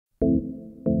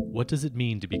What does it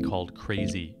mean to be called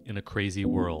crazy in a crazy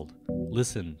world?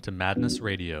 Listen to Madness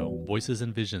Radio, Voices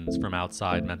and Visions from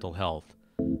Outside Mental Health.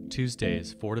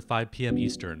 Tuesdays, 4 to 5 p.m.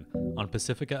 Eastern, on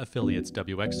Pacifica affiliates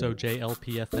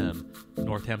WXOJ-LP-FM,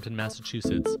 Northampton,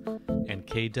 Massachusetts, and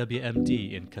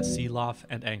KWMD in Kasilof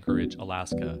and Anchorage,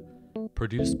 Alaska.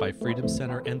 Produced by Freedom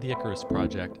Center and the Icarus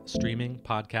Project, streaming,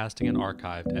 podcasting, and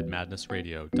archived at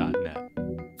madnessradio.net.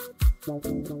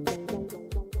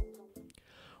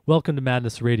 Welcome to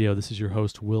Madness Radio. This is your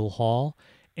host, Will Hall.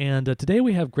 And today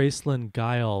we have Gracelyn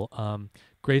Guyol.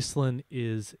 Gracelyn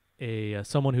is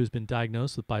someone who's been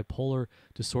diagnosed with bipolar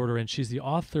disorder, and she's the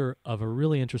author of a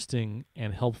really interesting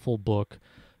and helpful book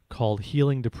called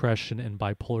Healing Depression and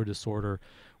Bipolar Disorder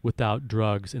Without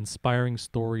Drugs, Inspiring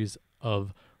Stories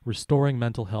of Restoring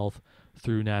Mental Health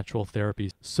Through Natural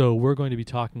Therapies. So we're going to be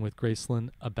talking with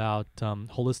Gracelyn about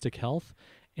holistic health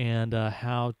and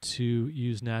how to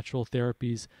use natural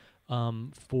therapies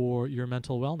for your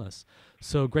mental wellness.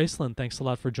 So Gracelyn, thanks a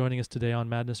lot for joining us today on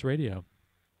Madness Radio.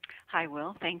 Hi,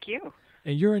 Will. Thank you.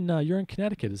 And you're in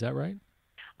Connecticut, is that right?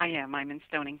 I am. I'm in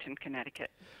Stonington,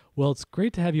 Connecticut. Well, it's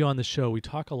great to have you on the show. We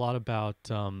talk a lot about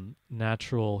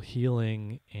natural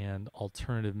healing and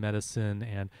alternative medicine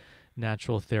and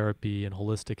natural therapy and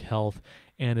holistic health,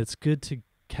 and it's good to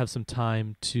have some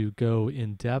time to go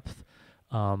in depth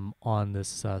on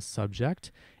this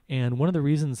subject. And one of the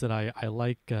reasons that I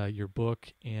like your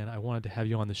book and I wanted to have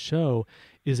you on the show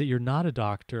is that you're not a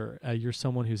doctor. You're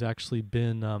someone who's actually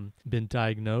been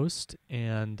diagnosed,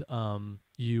 and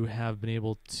you have been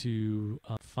able to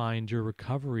find your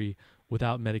recovery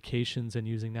without medications and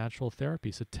using natural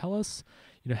therapy. So tell us,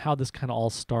 how this kind of all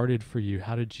started for you.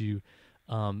 How did you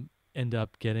end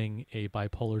up getting a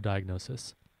bipolar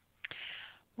diagnosis?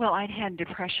 Well, I'd had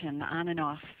depression on and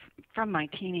off from my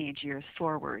teenage years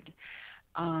forward.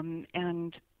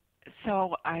 And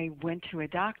so I went to a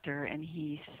doctor, and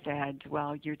he said,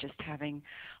 well, you're just having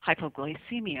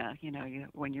hypoglycemia.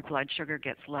 When your blood sugar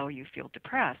gets low, you feel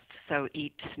depressed. So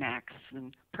eat snacks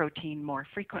and protein more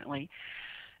frequently.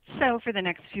 So for the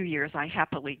next few years, I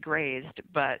happily grazed,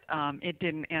 but it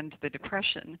didn't end the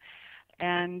depression.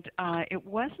 And it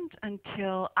wasn't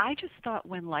until I just thought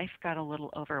when life got a little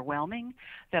overwhelming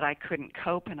that I couldn't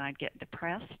cope and I'd get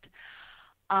depressed.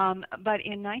 But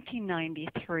in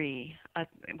 1993,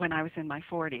 when I was in my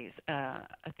 40s, a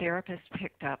therapist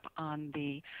picked up on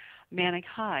the manic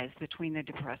highs between the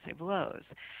depressive lows.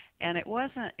 And it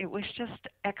was just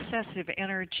excessive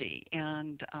energy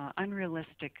and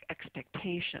unrealistic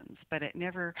expectations, but it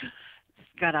never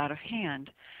got out of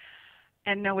hand.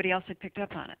 And nobody else had picked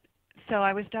up on it. So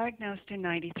I was diagnosed in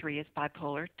 93 as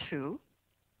bipolar 2.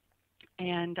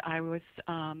 And I was,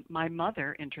 my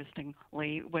mother,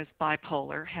 interestingly, was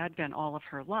bipolar, had been all of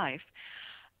her life,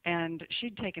 and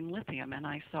she'd taken lithium, and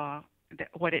I saw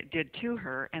what it did to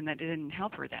her, and that it didn't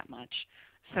help her that much.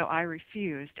 So I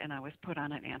refused, and I was put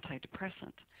on an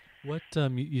antidepressant. What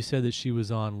you said that she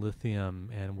was on lithium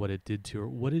and what it did to her.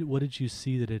 What did you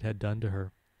see that it had done to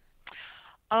her?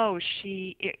 Oh,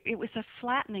 it was a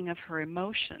flattening of her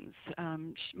emotions.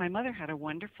 My mother had a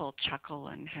wonderful chuckle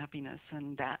and happiness,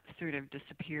 and that sort of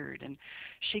disappeared. And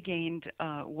she gained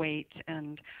weight,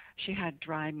 and she had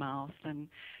dry mouth, and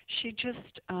she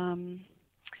just,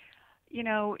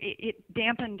 it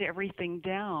dampened everything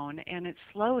down, and it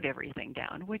slowed everything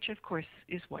down, which, of course,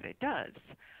 is what it does.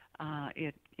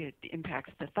 It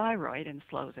impacts the thyroid and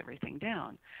slows everything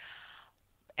down.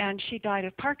 And she died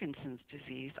of Parkinson's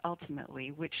disease,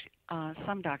 ultimately, which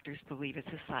some doctors believe is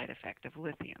a side effect of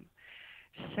lithium.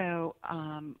 So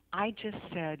I just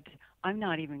said, I'm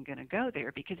not even going to go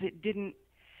there, because it didn't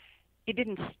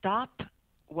stop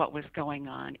what was going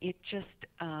on. It just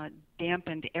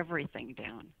dampened everything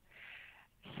down.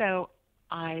 So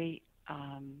I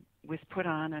was put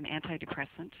on an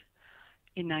antidepressant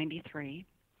in 93.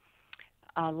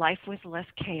 Life was less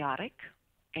chaotic.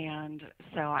 And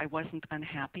so I wasn't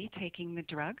unhappy taking the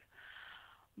drug.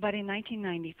 But in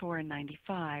 1994 and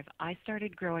 95, I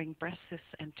started growing breast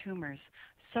cysts and tumors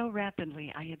so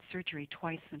rapidly I had surgery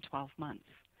twice in 12 months.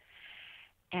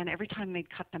 And every time they'd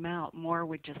cut them out, more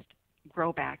would just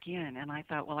grow back in. And I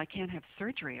thought, well, I can't have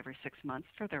surgery every 6 months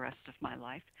for the rest of my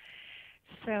life.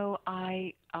 So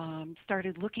I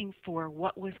started looking for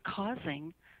what was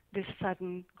causing this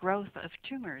sudden growth of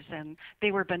tumors, and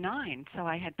they were benign, so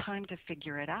I had time to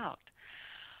figure it out.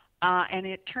 And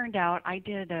it turned out I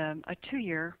did a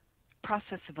 2-year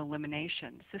process of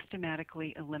elimination,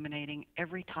 systematically eliminating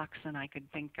every toxin I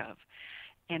could think of.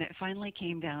 And it finally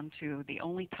came down to the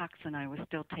only toxin I was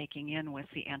still taking in was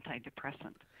the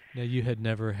antidepressant. Now, you had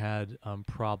never had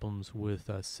problems with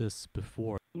cysts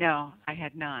before. No, I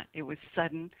had not. It was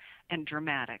sudden and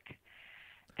dramatic.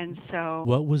 And so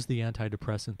What was the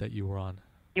antidepressant that you were on?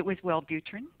 it was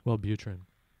Wellbutrin. Wellbutrin.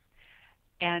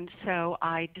 And so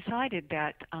I decided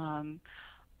that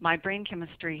my brain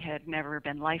chemistry had never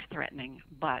been life threatening,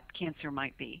 but cancer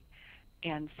might be.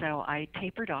 And so I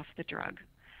tapered off the drug.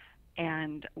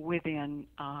 And within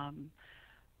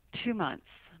 2 months,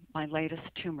 my latest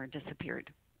tumor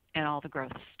disappeared and all the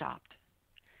growth stopped.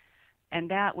 And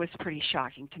that was pretty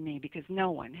shocking to me because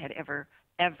no one had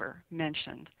ever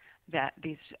mentioned that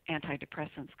these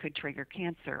antidepressants could trigger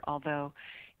cancer, although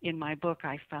in my book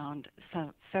I found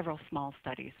several small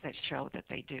studies that show that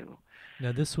they do.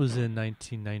 Now, this was in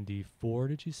 1994,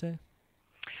 did you say?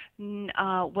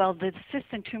 Well, the cysts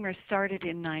and tumors started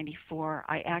in 94.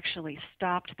 I actually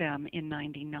stopped them in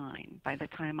 99 by the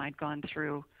time I'd gone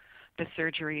through the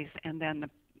surgeries and then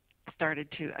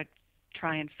started to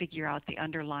try and figure out the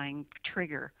underlying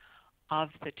trigger of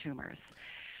the tumors.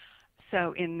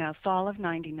 So in the fall of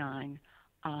 99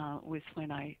 was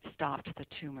when I stopped the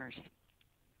tumors.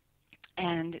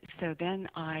 And so then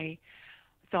I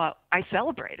thought, I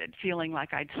celebrated, feeling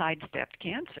like I'd sidestepped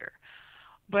cancer.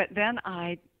 But then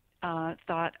I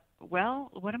thought,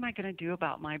 well, what am I going to do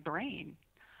about my brain?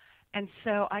 And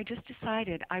so I just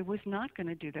decided I was not going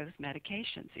to do those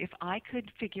medications. If I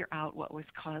could figure out what was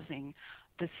causing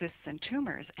the cysts and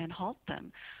tumors and halt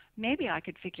them, maybe I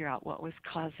could figure out what was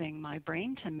causing my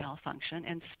brain to malfunction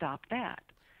and stop that.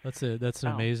 That's an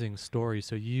amazing story.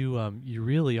 So you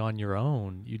really on your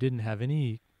own, you didn't have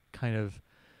any kind of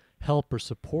help or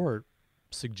support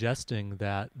suggesting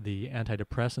that the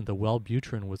antidepressant, the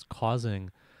Wellbutrin, was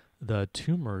causing the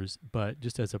tumors, but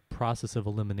just as a process of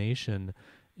elimination,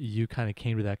 you kind of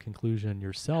came to that conclusion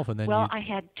yourself, and then I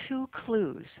had two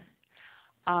clues.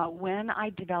 When I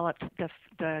developed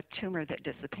the tumor that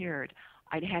disappeared,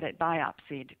 I'd had it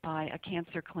biopsied by a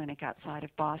cancer clinic outside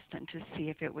of Boston to see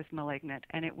if it was malignant,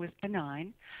 and it was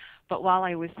benign. But while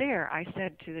I was there, I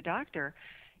said to the doctor,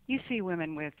 you see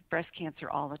women with breast cancer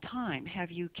all the time.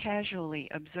 Have you casually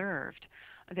observed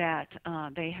that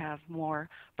they have more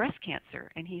breast cancer?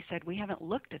 And he said, we haven't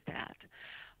looked at that,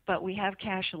 but we have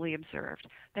casually observed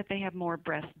that they have more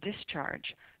breast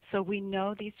discharge. So we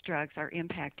know these drugs are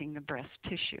impacting the breast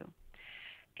tissue.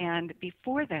 And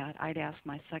before that, I'd asked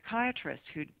my psychiatrist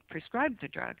who prescribed the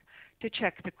drug to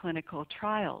check the clinical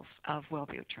trials of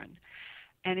Wellbutrin.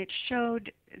 And it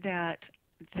showed that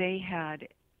they had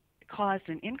caused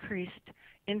an increased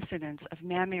incidence of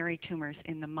mammary tumors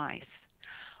in the mice.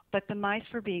 But the mice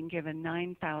were being given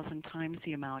 9,000 times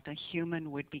the amount a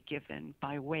human would be given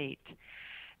by weight.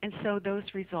 And so those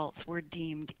results were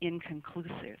deemed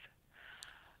inconclusive.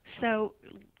 So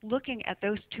looking at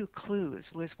those two clues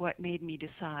was what made me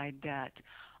decide that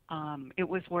it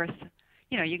was worth,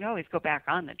 you can always go back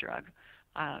on the drug,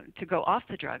 to go off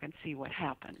the drug and see what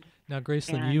happened. Now,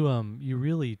 Gracelyn, you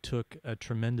really took a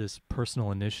tremendous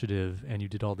personal initiative, and you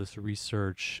did all this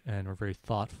research and were very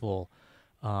thoughtful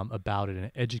about it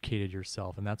and educated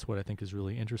yourself, and that's what I think is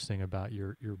really interesting about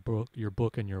your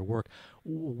book and your work.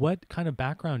 What kind of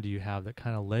background do you have that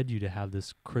kind of led you to have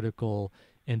this critical,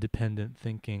 independent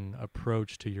thinking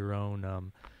approach to your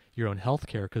own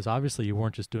healthcare? Because obviously you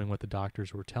weren't just doing what the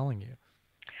doctors were telling you.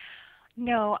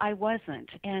 No, I wasn't.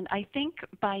 And I think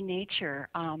by nature,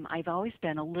 I've always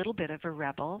been a little bit of a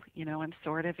rebel. I'm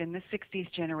sort of in the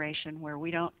 60s generation where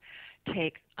we don't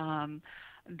take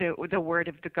the word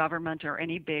of the government or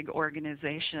any big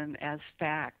organization as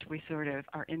fact. We sort of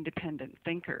are independent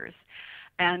thinkers.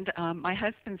 And my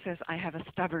husband says I have a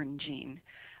stubborn gene.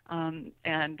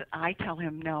 And I tell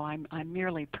him, no, I'm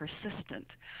merely persistent.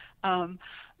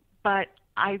 But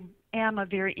I am a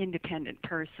very independent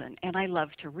person, and I love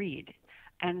to read.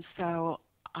 And so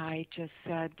I just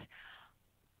said,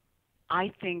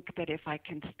 I think that if I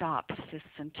can stop cysts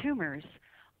and tumors,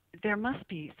 there must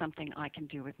be something I can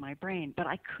do with my brain. But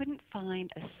I couldn't find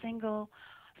a single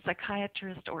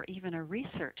psychiatrist or even a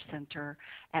research center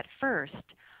at first.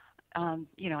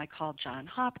 I called Johns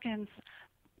Hopkins,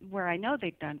 where I know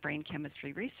they've done brain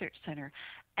chemistry research center,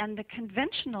 and the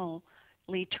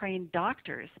conventionally trained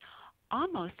doctors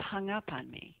almost hung up on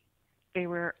me. They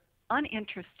were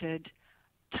uninterested,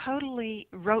 totally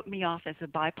wrote me off as a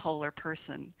bipolar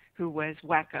person who was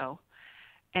wacko,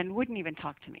 and wouldn't even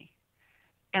talk to me.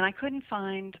 And I couldn't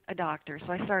find a doctor,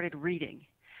 so I started reading.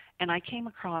 And I came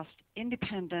across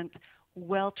independent,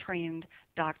 well-trained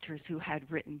doctors who had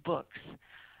written books,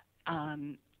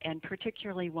 and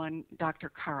particularly one, Dr.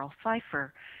 Carl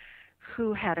Pfeiffer,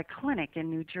 who had a clinic in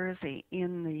New Jersey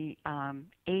in the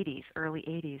early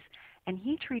 80s, and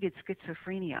he treated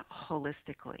schizophrenia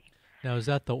holistically. Now, is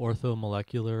that the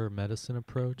orthomolecular medicine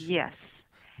approach? Yes.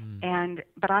 Mm.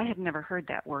 But I had never heard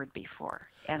that word before,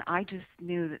 and I just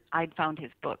knew that I'd found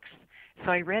his books.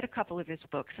 So I read a couple of his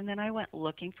books, and then I went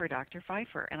looking for Dr.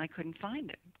 Pfeiffer, and I couldn't find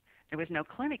him. There was no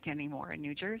clinic anymore in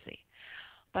New Jersey.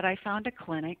 But I found a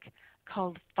clinic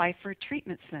called Pfeiffer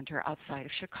Treatment Center outside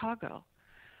of Chicago.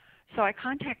 So I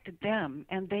contacted them,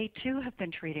 and they too have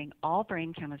been treating all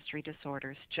brain chemistry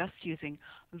disorders just using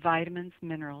vitamins,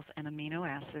 minerals, and amino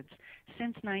acids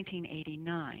since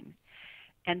 1989.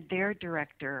 And their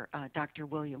director, Dr.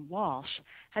 William Walsh,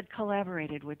 had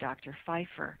collaborated with Dr.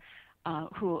 Pfeiffer,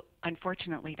 who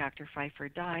unfortunately Dr. Pfeiffer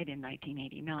died in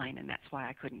 1989, and that's why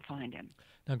I couldn't find him.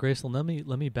 Now, Gracelyn,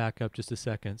 let me back up just a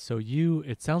second. So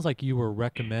it sounds like you were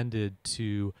recommended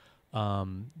to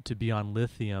be on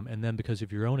lithium, and then because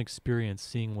of your own experience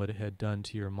seeing what it had done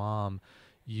to your mom,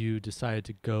 you decided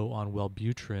to go on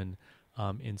Wellbutrin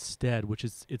instead, which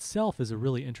is itself is a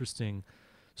really interesting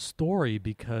story,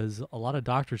 because a lot of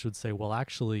doctors would say, well,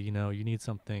 actually, you need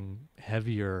something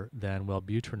heavier than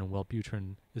Wellbutrin, and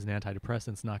Wellbutrin is an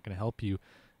antidepressant. It's not going to help you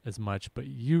as much, but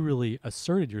you really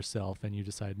asserted yourself and you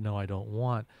decided, no, I don't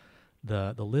want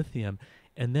the lithium.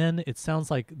 And then it sounds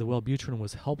like the Wellbutrin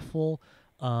was helpful,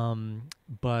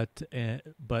 but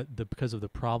because of the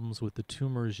problems with the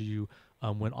tumors, you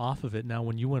went off of it. Now,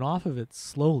 when you went off of it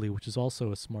slowly, which is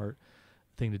also a smart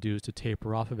thing to do, is to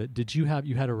taper off of it. You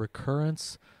had a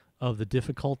recurrence of the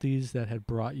difficulties that had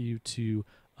brought you to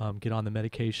get on the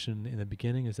medication in the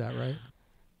beginning? Is that right?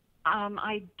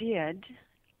 I did.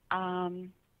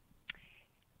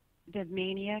 The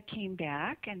mania came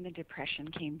back and the depression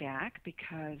came back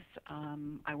because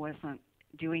I wasn't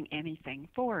doing anything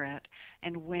for it.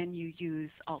 And when you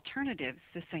use alternatives,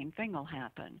 the same thing will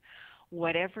happen.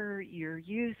 Whatever you're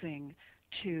using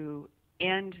to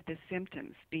end the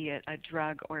symptoms, be it a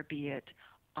drug or be it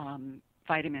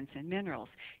vitamins and minerals,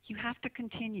 you have to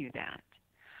continue that,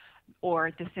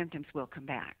 or the symptoms will come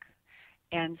back.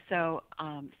 And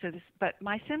but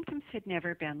my symptoms had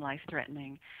never been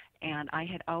life-threatening, and I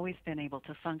had always been able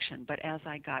to function. But as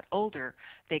I got older,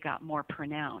 they got more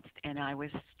pronounced, and I was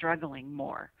struggling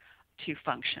more to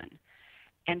function.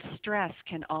 And stress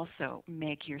can also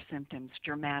make your symptoms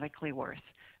dramatically worse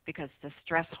because the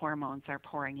stress hormones are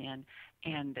pouring in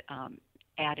and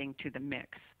adding to the mix.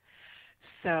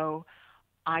 So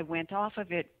I went off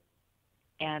of it,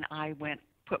 and I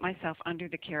put myself under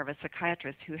the care of a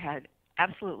psychiatrist who had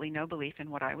absolutely no belief in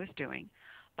what I was doing.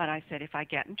 But I said, if I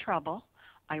get in trouble,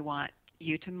 I want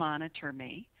you to monitor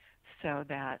me so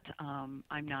that I'm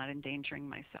not endangering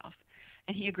myself.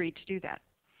 And he agreed to do that.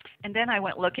 And then I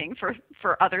went looking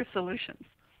for other solutions.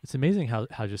 It's amazing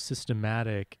how just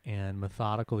systematic and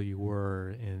methodical you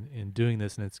were in doing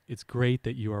this, and it's great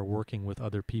that you are working with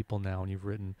other people now, and you've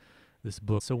written this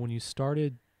book. So when you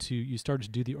started to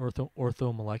do the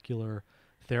orthomolecular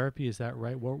therapy, is that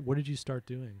right? What did you start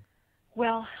doing?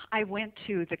 Well, I went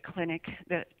to the clinic,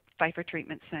 the Pfeiffer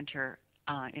Treatment Center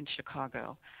in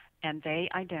Chicago, and they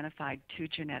identified 2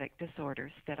 genetic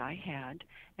disorders that I had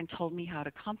and told me how to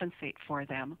compensate for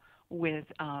them with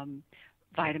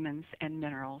vitamins and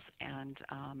minerals and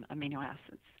amino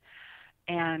acids.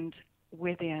 And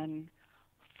within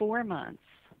 4 months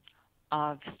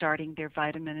of starting their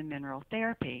vitamin and mineral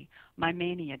therapy, my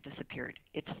mania disappeared.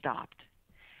 It stopped.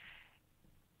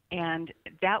 And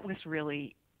that was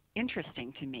really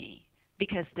interesting to me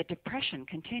because the depression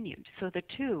continued. So the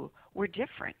two were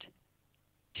different,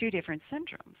 2 different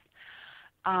syndromes.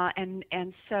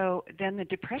 And so then the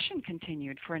depression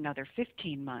continued for another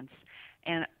 15 months,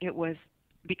 and it was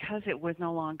because it was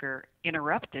no longer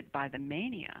interrupted by the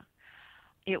mania.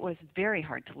 It was very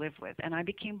hard to live with, and I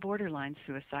became borderline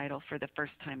suicidal for the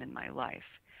first time in my life.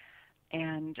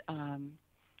 And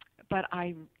but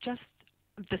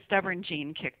the stubborn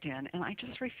gene kicked in, and I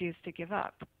just refused to give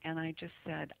up. And I just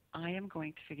said, I am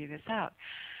going to figure this out.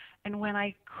 And when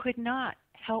I could not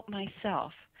help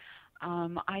myself,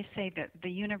 I say that the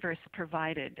universe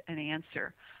provided an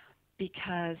answer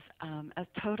because a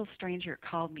total stranger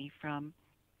called me from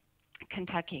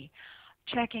Kentucky,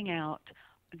 checking out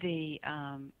the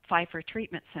Pfeiffer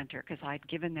Treatment Center because I'd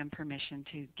given them permission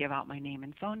to give out my name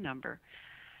and phone number.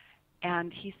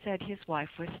 And he said his wife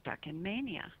was stuck in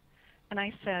mania. And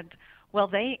I said, well,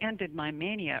 they ended my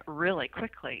mania really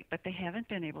quickly, but they haven't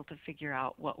been able to figure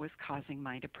out what was causing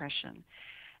my depression.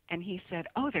 And he said,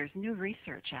 oh, there's new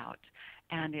research out,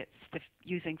 and it's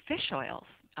using fish oils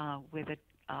with a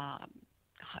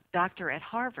doctor at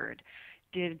Harvard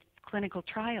did clinical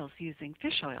trials using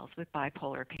fish oils with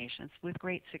bipolar patients with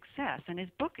great success, and his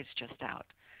book is just out.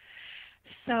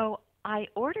 So I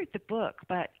ordered the book,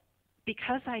 but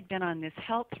because I'd been on this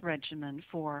health regimen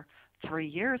for 3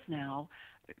 years now,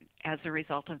 as a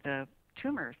result of the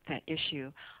tumor that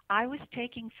issue, I was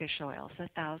taking fish oils,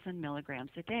 1,000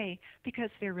 milligrams a day, because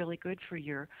they're really good for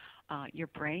your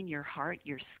brain, your heart,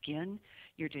 your skin,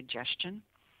 your digestion.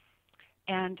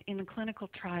 And in the clinical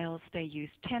trials, they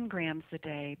used 10 grams a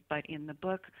day, but in the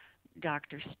book,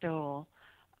 Dr. Stoll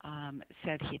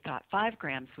said he thought 5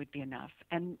 grams would be enough.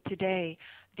 And today,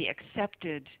 the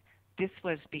accepted, this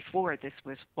was before this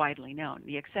was widely known,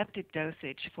 the accepted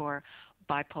dosage for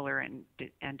bipolar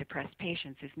and depressed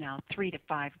patients is now 3 to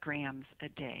 5 grams a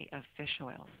day of fish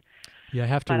oils. Yeah, I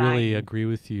have to But really agree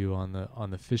with you on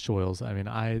the fish oils. I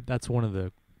mean, that's one of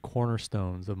the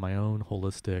cornerstones of my own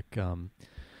holistic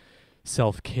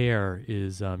self-care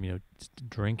is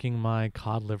drinking my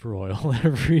cod liver oil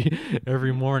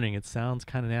every morning. It sounds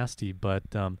kind of nasty, but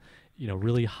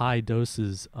really high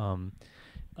doses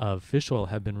of fish oil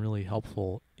have been really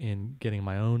helpful in getting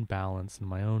my own balance and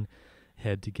my own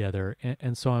head together.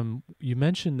 And so you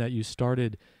mentioned that you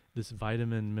started this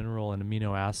vitamin, mineral, and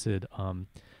amino acid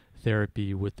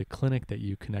therapy with the clinic that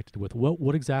you connected with.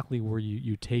 What exactly were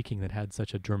you taking that had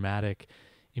such a dramatic,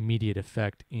 immediate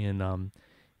effect in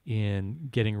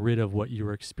getting rid of what you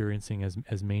were experiencing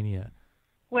as mania?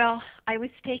 Well, I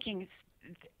was taking,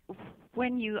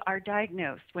 when you are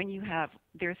diagnosed,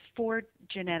 there's 4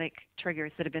 genetic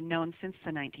triggers that have been known since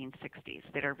the 1960s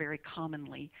that are very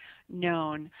commonly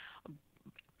known,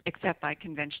 except by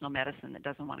conventional medicine that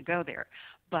doesn't want to go there.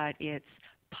 But it's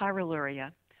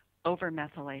pyroluria,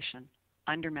 overmethylation,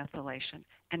 undermethylation,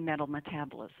 and metal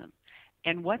metabolism.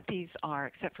 And what these are,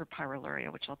 except for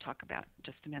pyroluria, which I'll talk about in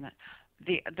just a minute,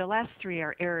 the last 3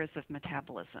 are errors of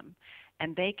metabolism,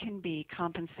 and they can be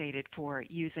compensated for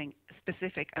using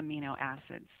specific amino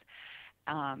acids.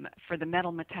 For the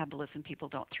metal metabolism, people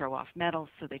don't throw off metals,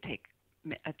 so they take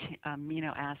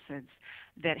amino acids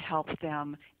that help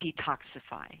them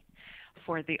detoxify.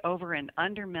 For the over and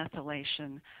under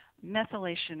methylation,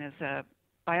 methylation is a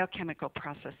biochemical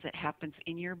process that happens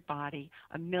in your body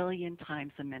 1,000,000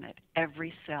 times a minute.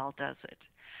 Every cell does it.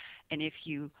 And if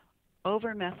you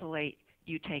overmethylate,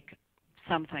 you take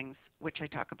some things, which I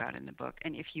talk about in the book,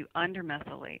 and if you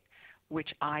undermethylate,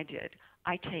 which I did,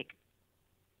 I take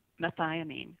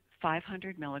methionine,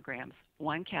 500 milligrams,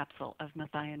 1 capsule of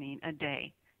methionine a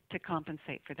day to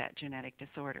compensate for that genetic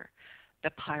disorder.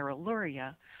 The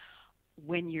pyroluria,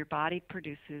 when your body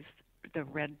produces the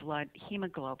red blood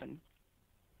hemoglobin,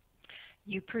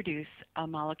 you produce a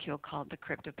molecule called the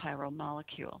cryptopyrrole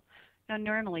molecule. Now,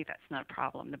 normally that's not a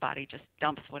problem. The body just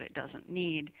dumps what it doesn't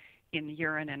need in the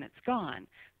urine and it's gone.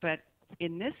 But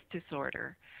in this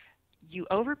disorder, you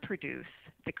overproduce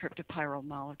the cryptopyrrole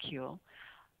molecule,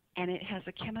 and it has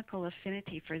a chemical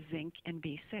affinity for zinc and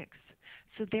B6.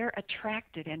 So they're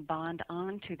attracted and bond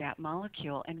onto that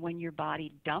molecule, and when your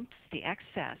body dumps the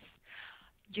excess,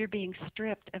 you're being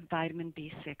stripped of vitamin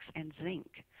B6 and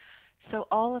zinc. So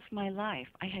all of my life,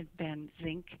 I had been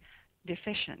zinc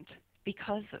deficient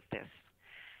because of this.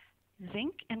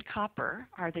 Zinc and copper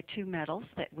are the 2 metals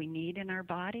that we need in our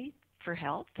body for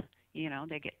health.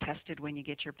 They get tested when you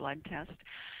get your blood test.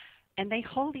 And they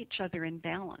hold each other in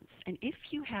balance. And if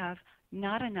you have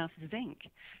not enough zinc,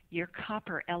 your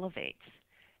copper elevates.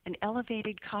 And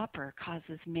elevated copper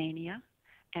causes mania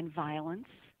and violence,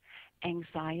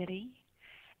 anxiety.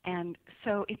 And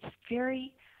so it's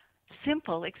very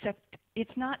simple, except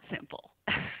it's not simple.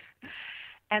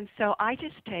 And so I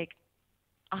just take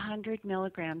 100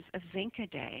 milligrams of zinc a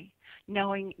day,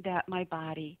 knowing that my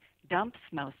body dumps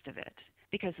most of it,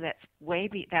 because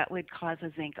that would cause a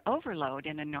zinc overload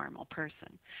in a normal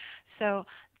person. So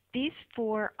these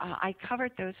 4, I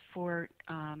covered those 4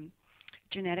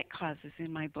 genetic causes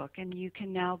in my book, and you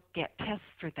can now get tests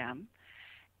for them.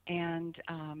 And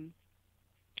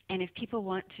if people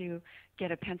want to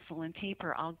get a pencil and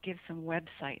paper, I'll give some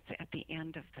websites at the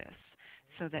end of this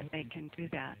so that they can do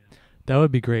that. That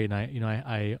would be great. And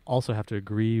I also have to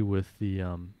agree with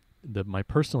my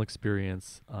personal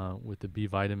experience with the B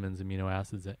vitamins, amino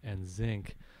acids, and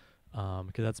zinc,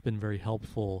 because that's been very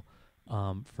helpful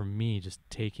for me, just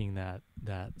taking that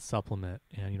supplement.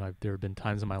 And there have been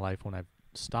times in my life when I've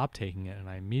stopped taking it, and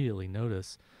I immediately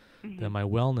notice that my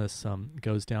wellness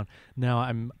goes down.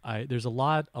 Now there's a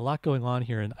lot going on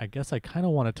here, and I guess I kind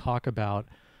of want to talk about.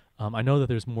 I know that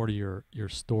there's more to your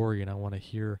story, and I want to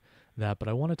hear that, but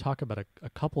I want to talk about a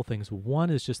couple things. One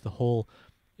is just the whole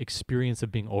experience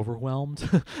of being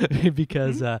overwhelmed,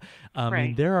 because I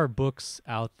mean, there are books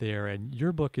out there, and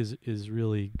your book is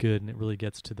really good, and it really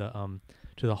gets to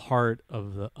the heart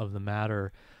of the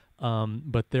matter.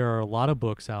 But there are a lot of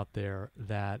books out there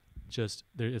that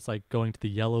it's like going to the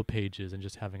yellow pages and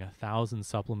just having 1,000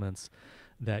 supplements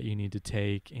that you need to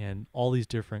take, and all these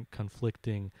different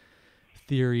conflicting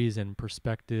theories and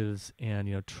perspectives,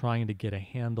 and trying to get a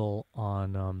handle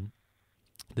on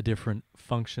the different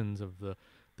functions of the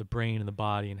brain and the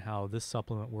body, and how this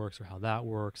supplement works or how that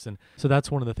works. And so that's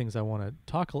one of the things I want to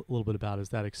talk a little bit about, is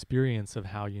that experience of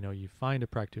how you find a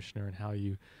practitioner and how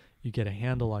you get a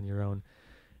handle on your own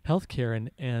healthcare.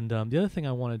 And the other thing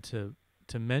I wanted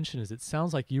to mention is, it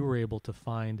sounds like you were able to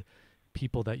find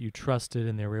people that you trusted,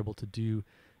 and they were able to do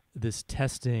this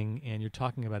testing, and you're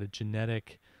talking about a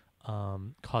genetic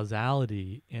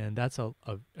causality, and that's a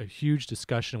huge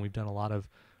discussion. We've done a lot of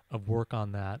work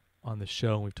on that on the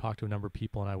show, and we've talked to a number of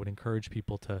people, and I would encourage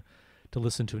people to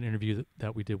listen to an interview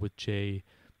that we did with Jay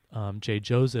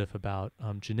Joseph about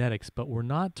genetics. But we're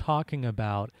not talking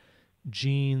about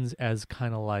genes as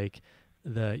kind of like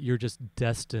you're just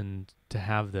destined to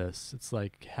have this. It's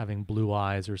like having blue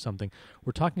eyes or something.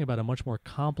 We're talking about a much more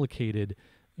complicated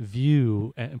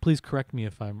view, and please correct me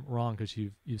if I'm wrong, because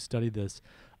you've studied this,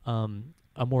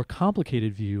 a more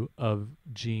complicated view of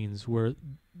genes, where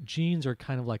genes are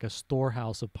kind of like a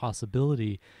storehouse of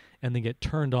possibility, and they get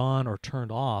turned on or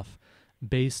turned off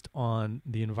based on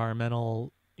the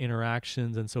environmental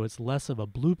interactions. And so it's less of a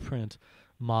blueprint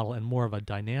model and more of a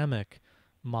dynamic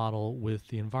model with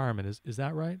the environment. Is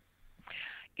that right?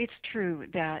 It's true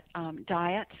that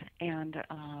diet and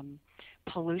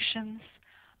pollutions,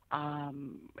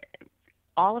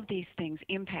 all of these things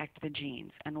impact the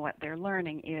genes. And what they're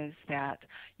learning is that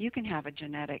you can have a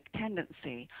genetic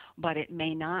tendency, but it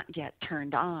may not get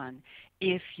turned on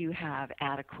if you have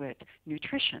adequate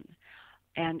nutrition.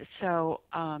 And so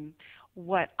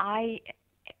what I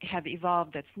have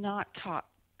evolved that's not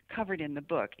covered in the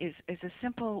book is a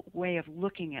simple way of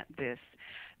looking at this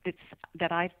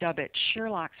that I've dubbed it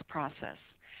Sherlock's process.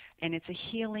 And it's a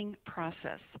healing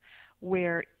process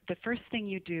where the first thing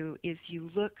you do is you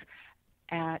look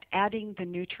at adding the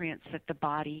nutrients that the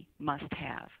body must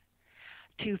have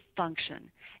to function.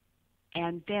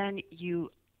 And then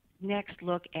you next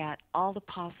look at all the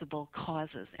possible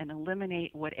causes and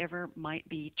eliminate whatever might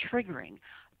be triggering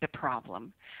the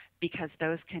problem, because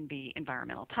those can be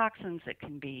environmental toxins, it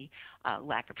can be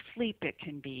lack of sleep, it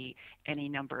can be any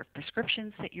number of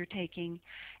prescriptions that you're taking.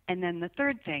 And then the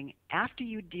third thing, after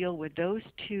you deal with those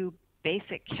two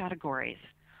basic categories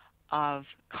of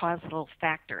causal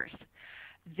factors,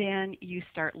 then you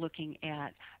start looking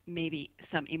at maybe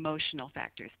some emotional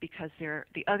factors, because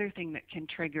the other thing that can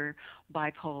trigger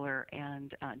bipolar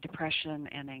and depression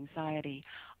and anxiety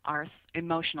are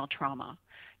emotional trauma,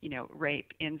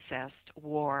 rape, incest,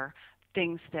 war,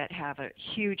 things that have a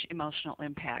huge emotional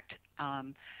impact.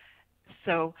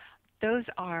 So those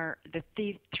are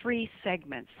the three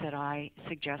segments that I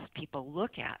suggest people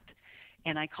look at.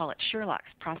 And I call it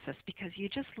Sherlock's process, because you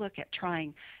just look at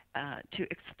trying to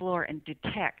explore and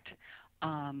detect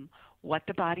what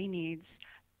the body needs,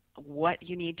 what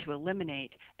you need to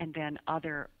eliminate, and then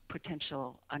other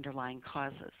potential underlying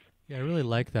causes. Yeah, I really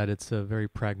like that. It's a very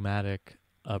pragmatic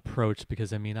approach,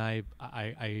 because I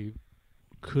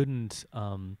couldn't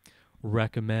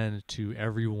recommend to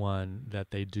everyone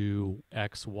that they do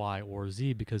X, Y, or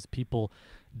Z, because people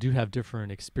do have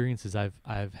different experiences.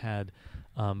 I've had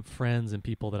friends and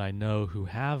people that I know who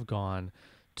have gone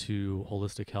to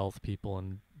holistic health people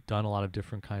and done a lot of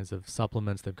different kinds of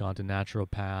supplements. They've gone to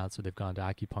naturopaths, or they've gone to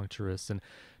acupuncturists and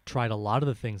tried a lot of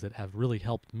the things that have really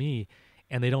helped me,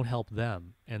 and they don't help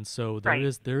them. And so there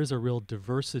is a real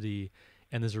diversity,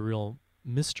 and there's a real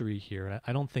mystery here. And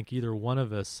I don't think either one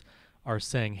of us are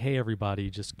saying, hey, everybody,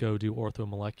 just go do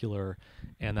orthomolecular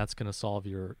and that's going to solve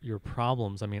your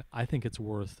problems. I think it's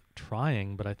worth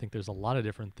trying, but I think there's a lot of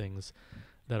different things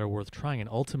that are worth trying. And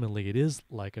ultimately, it is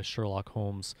like a Sherlock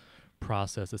Holmes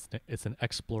process. It's an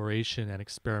exploration and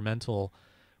experimental,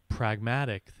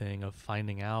 pragmatic thing of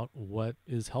finding out what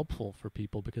is helpful for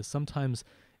people, because sometimes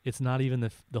it's not even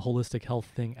the holistic health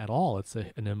thing at all. It's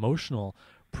an emotional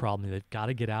problem. They've got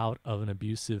to get out of an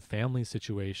abusive family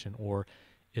situation, or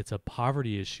it's a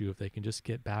poverty issue. If they can just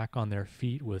get back on their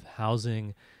feet with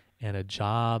housing and a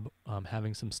job,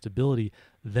 having some stability,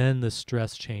 then the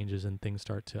stress changes and things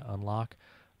start to unlock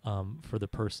for the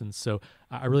person. So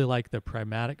I really like the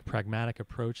pragmatic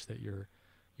approach that you're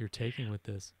taking with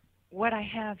this. What I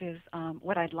have is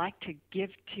what I'd like to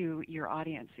give to your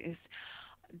audience is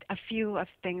a few of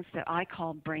things that I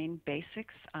call brain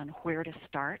basics on where to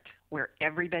start, where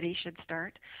everybody should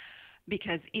start,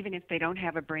 because even if they don't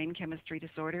have a brain chemistry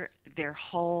disorder, their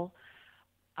whole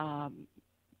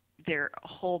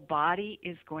body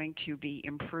is going to be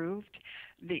improved.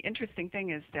 The interesting thing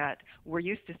is that we're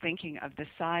used to thinking of the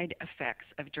side effects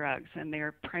of drugs, and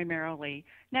they're primarily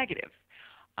negative.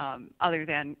 other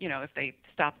than, if they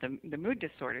stop the mood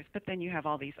disorders. But then you have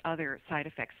all these other side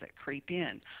effects that creep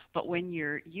in. But when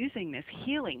you're using this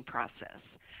healing process,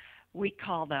 we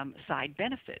call them side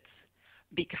benefits,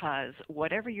 because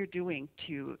whatever you're doing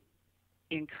to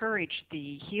encourage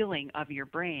the healing of your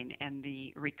brain and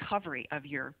the recovery of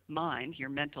your mind, your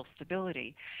mental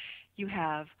stability,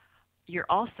 you're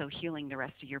also healing the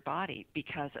rest of your body,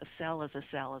 because a cell is a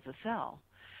cell is a cell.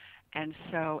 And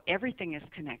so everything is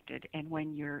connected, and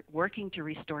when you're working to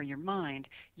restore your mind,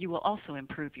 you will also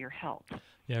improve your health.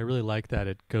 Yeah, I really like that.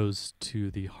 It goes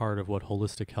to the heart of what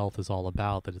holistic health is all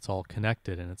about, that it's all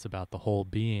connected and it's about the whole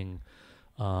being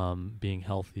being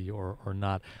healthy or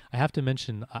not. I have to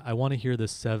mention, I want to hear the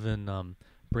 7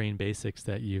 brain basics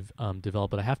that you've developed,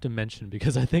 but I have to mention,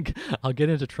 because I think I'll get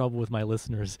into trouble with my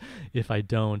listeners if I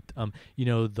don't.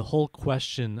 The whole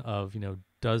question of,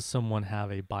 does someone have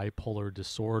a bipolar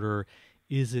disorder?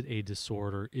 Is it a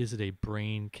disorder? Is it a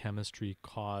brain chemistry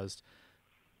caused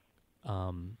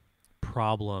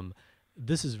problem?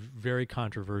 This is very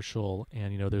controversial,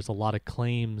 and there's a lot of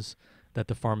claims that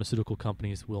the pharmaceutical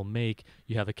companies will make.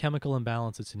 You have a chemical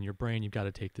imbalance, it's in your brain, you've got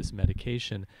to take this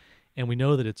medication. And we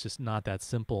know that it's just not that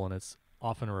simple, and it's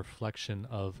often a reflection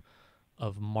of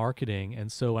marketing.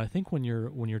 And so I think when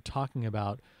you're talking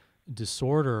about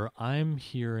disorder, I'm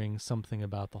hearing something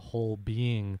about the whole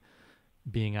being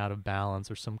out of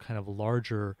balance, or some kind of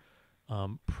larger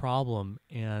problem.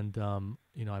 And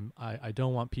I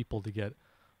don't want people to get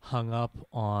hung up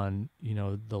on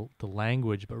the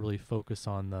language, but really focus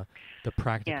on the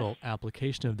practical Yes.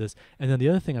 application of this. And then the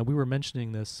other thing, we were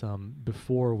mentioning this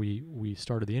before we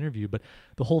started the interview, but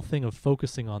the whole thing of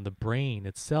focusing on the brain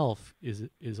itself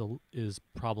is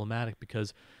problematic,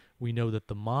 because we know that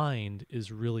the mind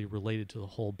is really related to the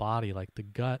whole body. Like the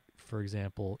gut, for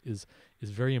example, is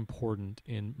very important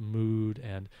in mood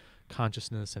and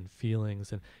consciousness and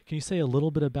feelings. And can you say a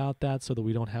little bit about that, so that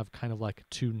we don't have kind of like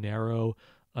too narrow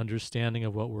understanding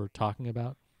of what we're talking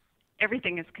about?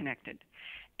 Everything is connected.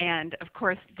 And of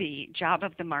course, the job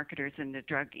of the marketers in the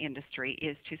drug industry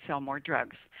is to sell more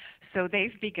drugs. So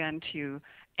they've begun to,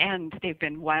 and they've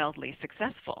been wildly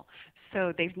successful.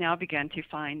 So they've now begun to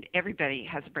find everybody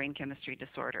has a brain chemistry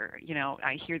disorder.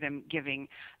 I hear them giving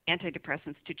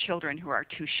antidepressants to children who are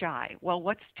too shy. Well,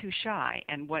 what's too shy,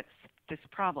 and what's this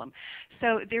problem?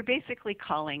 So they're basically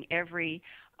calling every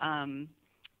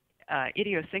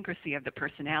idiosyncrasy of the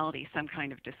personality some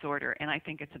kind of disorder, and I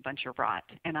think it's a bunch of rot.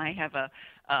 And I have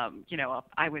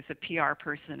I was a PR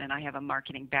person, and I have a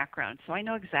marketing background, so I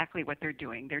know exactly what they're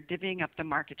doing. They're divvying up the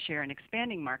market share and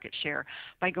expanding market share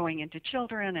by going into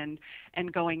children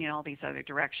and going in all these other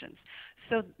directions.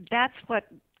 So that's what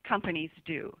companies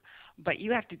do. But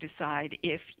you have to decide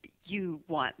if you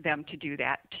want them to do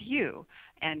that to you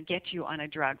and get you on a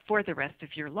drug for the rest of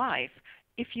your life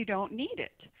if you don't need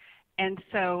it. And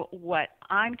so what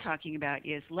I'm talking about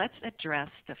is, let's address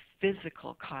the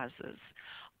physical causes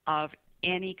of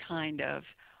any kind of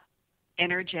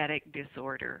energetic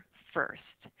disorder first.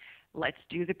 Let's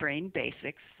do the brain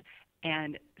basics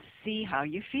and see how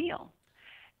you feel.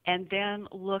 And then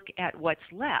look at what's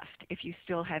left. If you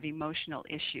still have emotional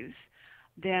issues,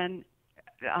 then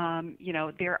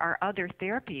there are other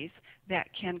therapies that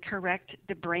can correct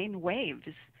the brain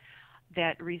waves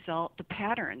that result, the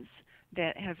patterns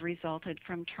that have resulted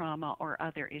from trauma or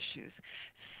other issues.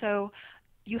 So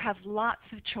you have lots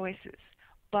of choices,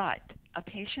 but a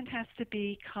patient has to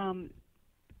become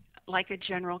like a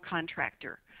general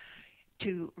contractor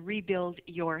to rebuild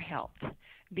your health.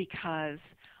 Because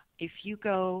if you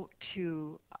go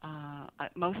to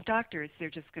most doctors, they're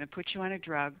just going to put you on a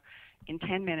drug in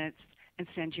 10 minutes and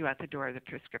send you out the door with a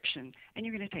prescription, and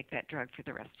you're going to take that drug for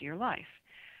the rest of your life.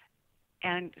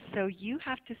 And so you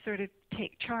have to sort of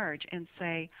take charge and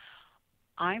say,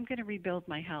 I'm going to rebuild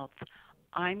my health.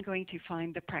 I'm going to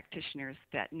find the practitioners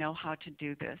that know how to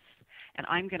do this, and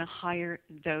I'm going to hire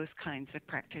those kinds of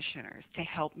practitioners to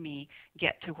help me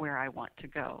get to where I want to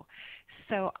go.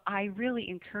 So I really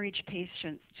encourage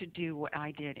patients to do what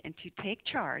I did and to take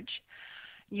charge.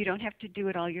 You don't have to do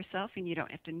it all yourself, and you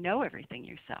don't have to know everything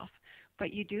yourself,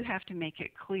 but you do have to make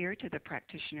it clear to the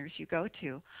practitioners you go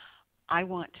to, I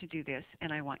want to do this,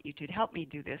 and I want you to help me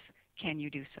do this. Can you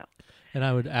do so? And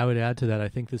I would add to that, I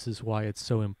think this is why it's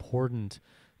so important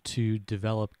to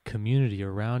develop community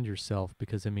around yourself,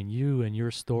 because, I mean, you and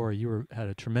your story, had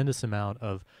a tremendous amount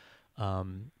of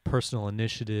personal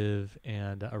initiative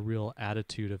and a real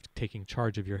attitude of taking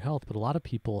charge of your health. But a lot of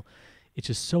people, it's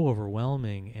just so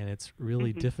overwhelming, and it's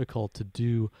really difficult to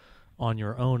do on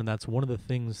your own. And that's one of the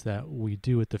things that we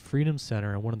do at the Freedom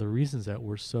Center, and one of the reasons that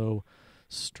we're so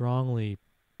strongly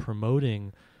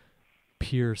promoting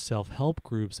peer self-help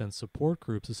groups and support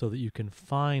groups is so that you can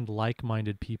find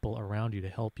like-minded people around you to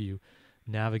help you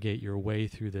navigate your way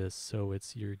through this. So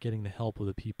you're getting the help of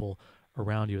the people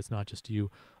around you. It's not just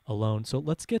you alone. So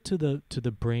let's get to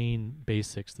the brain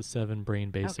basics, the 7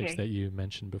 brain basics Okay. that you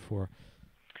mentioned before.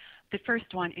 The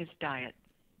first one is diet.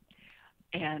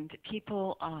 And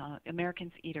people,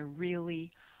 Americans eat a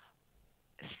really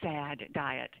sad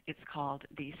diet. It's called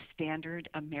the Standard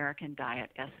American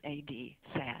Diet, SAD,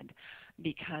 SAD,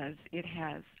 because it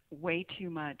has way too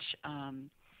much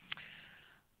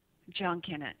junk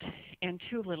in it and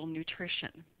too little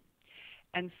nutrition.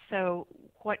 And so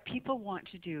what people want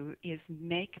to do is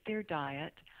make their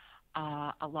diet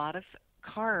a lot of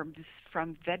carbs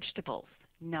from vegetables,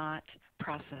 not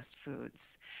processed foods.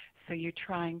 So you're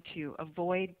trying to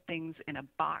avoid things in a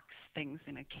box, things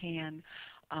in a can,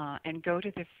 and go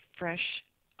to the fresh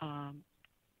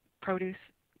produce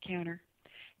counter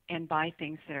and buy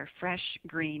things that are fresh,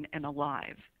 green, and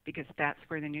alive, because that's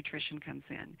where the nutrition comes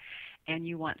in. And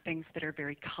you want things that are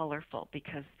very colorful,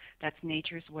 because that's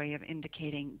nature's way of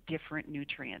indicating different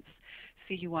nutrients.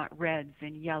 So you want reds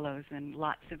and yellows and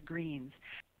lots of greens.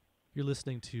 You're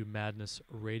listening to Madness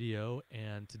Radio,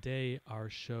 and today our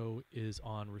show is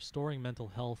on restoring mental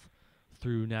health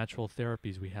through natural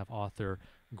therapies. We have author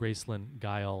Gracelyn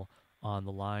Guyol on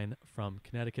the line from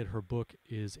Connecticut. Her book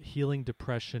is Healing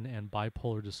Depression and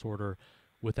Bipolar Disorder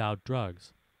Without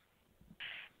Drugs.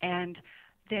 And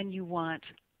then you want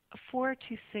 4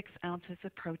 to 6 ounces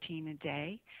of protein a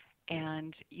day.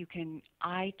 And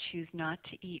I choose not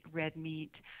to eat red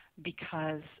meat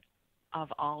because of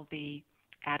all the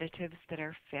additives that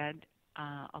are fed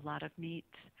a lot of meat,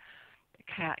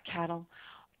 cattle.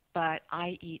 But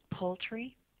I eat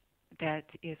poultry that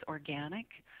is organic.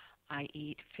 I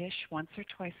eat fish once or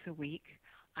twice a week.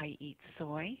 I eat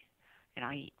soy, and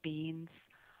I eat beans,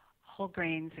 whole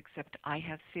grains, except I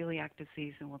have celiac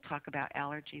disease, and we'll talk about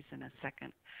allergies in a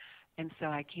second. And so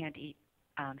I can't eat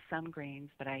some grains,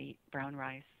 but I eat brown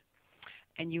rice.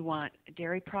 And you want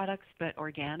dairy products, but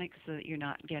organic, so that you're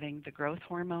not getting the growth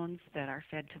hormones that are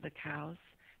fed to the cows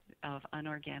of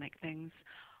unorganic things.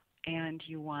 And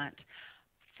you want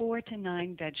 4 to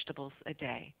 9 vegetables a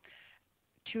day,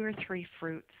 2 or 3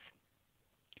 fruits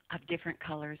of different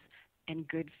colors, and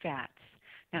good fats.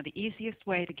 Now, the easiest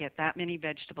way to get that many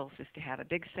vegetables is to have a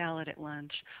big salad at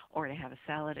lunch, or to have a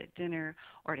salad at dinner,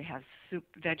 or to have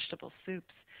vegetable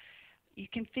soups. You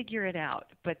can figure it out,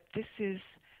 but this is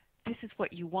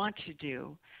what you want to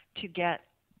do to get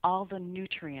all the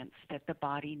nutrients that the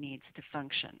body needs to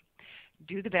function.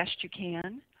 Do the best you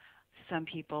can. Some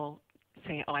people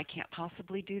say, oh, I can't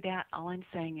possibly do that. All I'm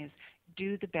saying is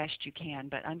do the best you can,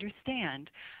 but understand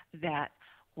that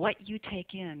what you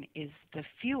take in is the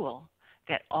fuel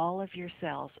that all of your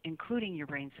cells, including your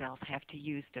brain cells, have to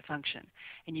use to function.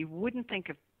 And you wouldn't think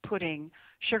of putting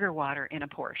sugar water in a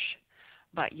Porsche,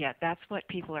 but yet that's what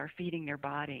people are feeding their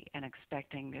body and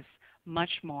expecting this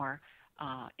much more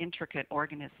intricate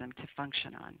organism to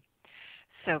function on.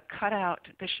 So cut out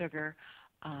the sugar,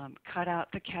 cut out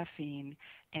the caffeine,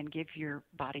 and give your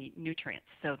body nutrients.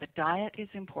 So the diet is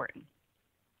important.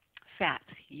 Fats.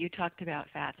 You talked about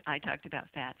fats. I talked about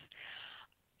fats.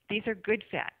 These are good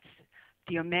fats.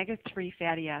 The omega-3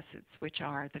 fatty acids, which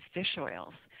are the fish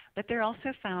oils, but they're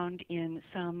also found in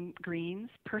some greens.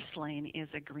 Purslane is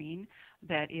a green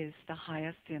that is the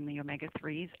highest in the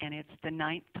omega-3s, and it's the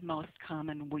 9th most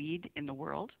common weed in the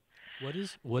world. What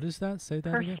is that? Say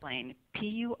that again. Purslane,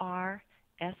 Purslane.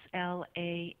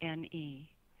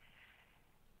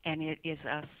 And it is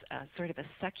a sort of a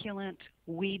succulent,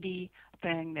 weedy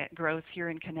thing that grows here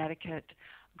in Connecticut,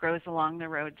 grows along the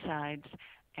roadsides,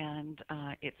 and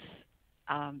it's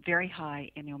very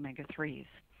high in the omega-3s.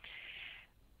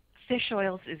 Fish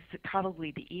oils is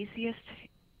probably the easiest.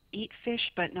 Eat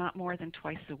fish, but not more than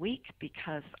twice a week,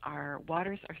 because our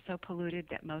waters are so polluted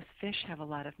that most fish have a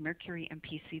lot of mercury and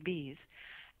PCBs.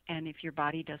 And if your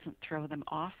body doesn't throw them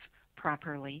off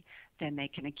properly, then they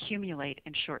can accumulate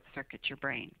and short-circuit your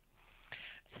brain.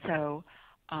 So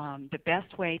the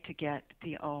best way to get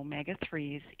the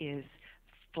omega-3s is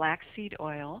flaxseed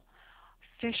oil,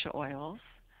 fish oils.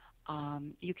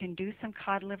 You can do some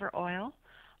cod liver oil,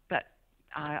 but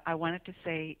I wanted to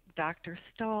say Dr.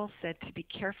 Stoll said to be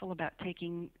careful about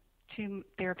taking too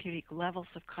therapeutic levels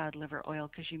of cod liver oil,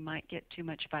 because you might get too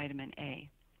much vitamin A.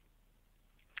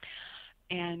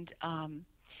 And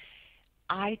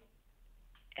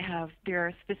there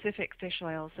are specific fish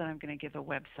oils that I'm going to give a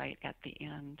website at the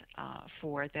end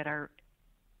for, that are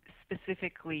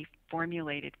specifically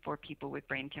formulated for people with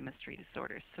brain chemistry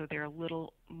disorders. So they're a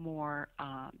little more,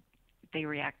 they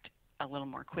react a little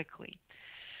more quickly.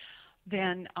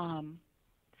 Then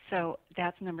So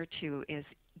that's number two is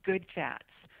good fats.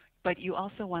 But you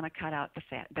also want to cut out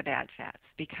the bad fats,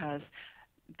 because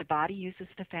the body uses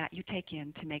the fat you take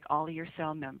in to make all of your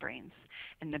cell membranes.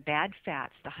 And the bad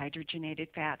fats, the hydrogenated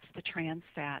fats, the trans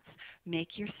fats, make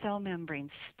your cell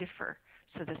membranes stiffer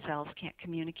so the cells can't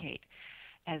communicate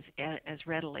as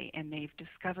readily. And they've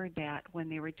discovered that when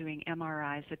they were doing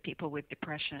MRIs of people with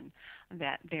depression,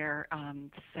 that their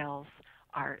cells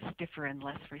are stiffer and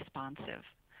less responsive.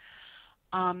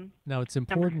 Now, it's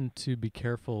important to be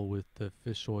careful with the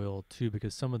fish oil too,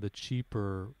 because some of the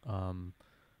cheaper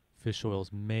fish oils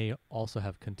may also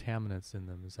have contaminants in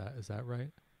them. Is that right?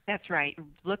 That's right.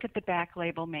 Look at the back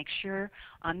label. Make sure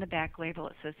on the back label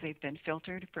it says they've been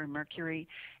filtered for mercury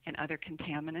and other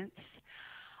contaminants.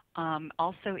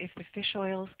 Also, if the fish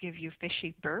oils give you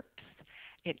fishy burps,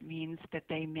 it means that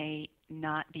they may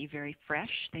not be very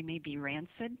fresh. They may be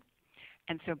rancid.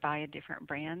 And so buy a different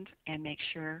brand and make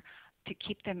sure to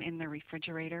keep them in the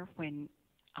refrigerator when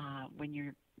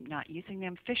you're not using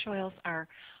them. Fish oils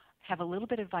have a little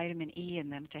bit of vitamin E in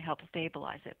them to help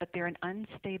stabilize it, but they're an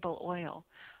unstable oil.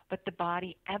 But the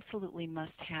body absolutely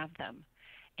must have them,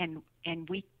 and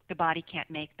the body can't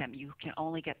make them. You can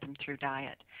only get them through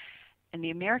diet. And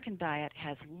the American diet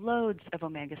has loads of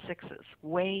omega-6s,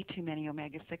 way too many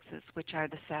omega-6s, which are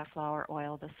the safflower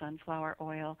oil, the sunflower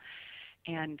oil,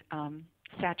 and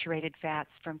saturated fats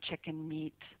from chicken,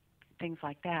 meat, things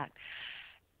like that.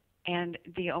 And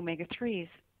the omega-3s,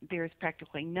 there's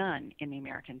practically none in the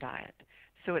American diet.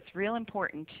 So it's real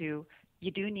important you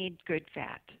do need good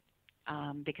fat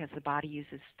because the body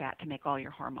uses fat to make all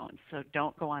your hormones. So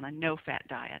don't go on a no-fat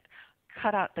diet.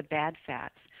 Cut out the bad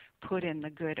fats, put in the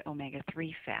good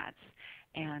omega-3 fats,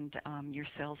 and your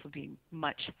cells will be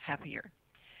much happier.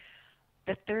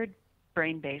 The third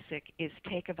brain basic is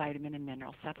take a vitamin and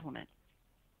mineral supplement.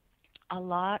 A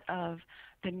lot of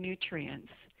the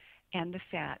nutrients and the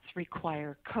fats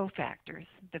require cofactors,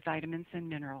 the vitamins and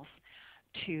minerals,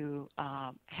 to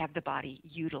have the body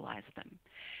utilize them.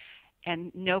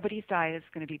 And nobody's diet is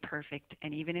going to be perfect,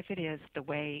 and even if it is, the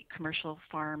way commercial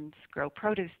farms grow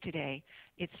produce today,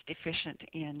 it's deficient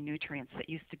in nutrients that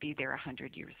used to be there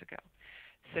 100 years ago.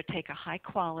 So take a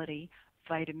high-quality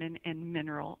vitamin and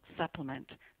mineral supplement,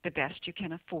 the best you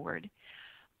can afford.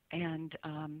 And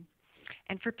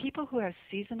for people who have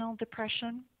seasonal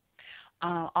depression,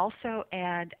 also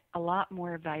add a lot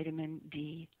more vitamin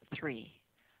D3,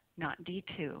 not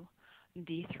D2.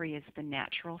 D3 is the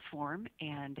natural form,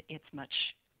 and it's much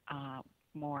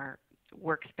more,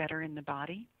 works better in the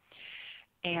body.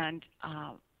 And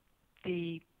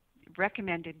the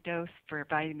recommended dose for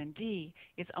vitamin D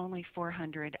is only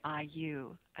 400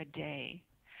 IU a day.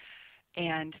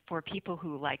 And for people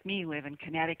who, like me, live in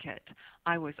Connecticut,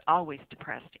 I was always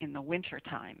depressed in the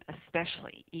wintertime,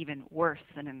 especially, even worse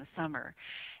than in the summer.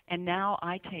 And now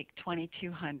I take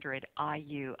 2,200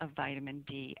 IU of vitamin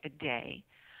D a day.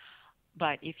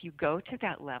 But if you go to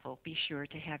that level, be sure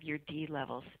to have your D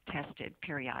levels tested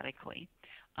periodically.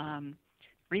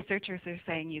 Researchers are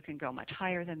saying you can go much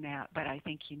higher than that, but I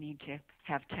think you need to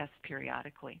have tests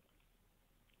periodically.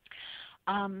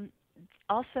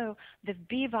 Also, the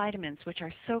B vitamins, which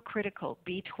are so critical,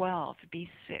 B12,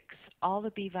 B6, all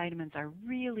the B vitamins are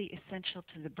really essential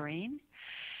to the brain,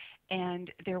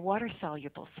 and they're water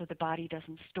soluble, so the body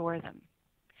doesn't store them.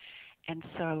 And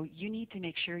so you need to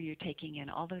make sure you're taking in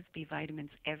all those B vitamins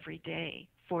every day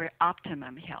for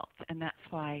optimum health, and that's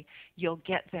why you'll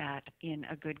get that in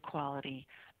a good quality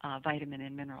vitamin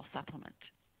and mineral supplement.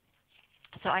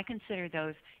 So I consider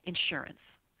those insurance.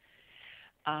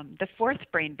 The fourth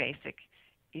brain basic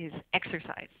is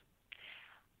exercise.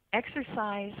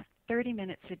 Exercise 30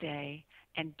 minutes a day,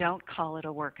 and don't call it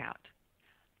a workout.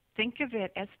 Think of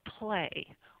it as play.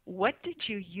 What did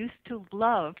you used to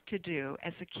love to do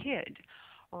as a kid?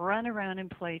 Run around and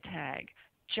play tag,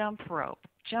 jump rope,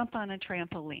 jump on a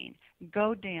trampoline,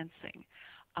 go dancing,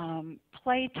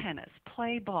 play tennis,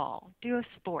 play ball, do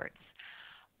sports.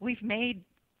 We've made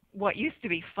what used to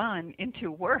be fun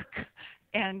into work.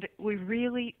 And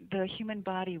the human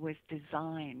body was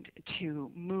designed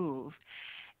to move.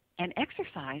 And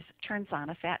exercise turns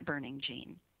on a fat-burning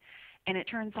gene. And it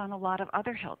turns on a lot of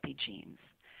other healthy genes.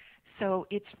 So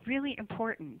it's really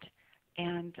important.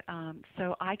 And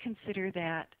so I consider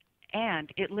that, and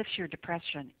it lifts your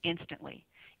depression instantly.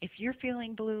 If you're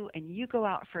feeling blue and you go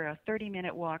out for a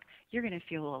 30-minute walk, you're going to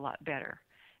feel a lot better.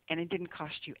 And it didn't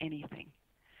cost you anything.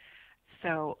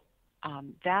 So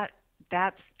that's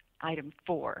item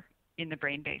 4 in the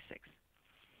brain basics.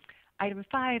 Item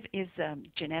 5 is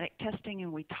genetic testing,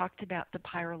 and we talked about the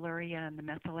pyroluria and the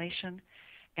methylation,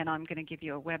 and I'm going to give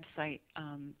you a website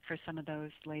for some of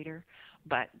those later.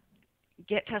 But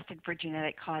get tested for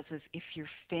genetic causes if your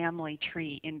family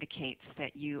tree indicates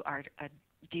that you are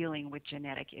dealing with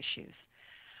genetic issues.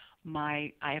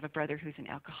 I have a brother who's an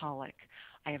alcoholic.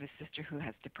 I have a sister who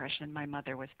has depression. My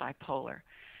mother was bipolar.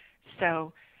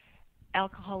 So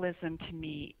alcoholism to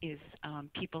me is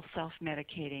people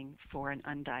self-medicating for an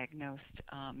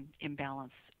undiagnosed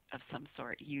imbalance of some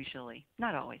sort, usually.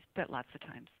 Not always, but lots of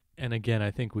times. And again,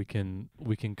 I think we can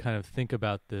kind of think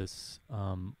about this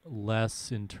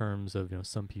less in terms of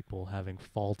some people having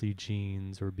faulty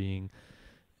genes or being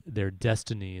their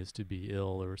destiny is to be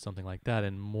ill or something like that,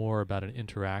 and more about an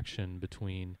interaction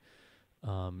between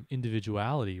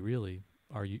individuality, really,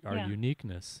 our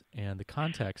uniqueness, and the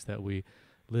context that we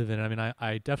live in. I mean,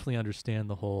 I definitely understand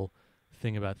the whole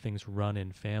thing about things run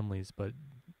in families, but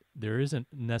there isn't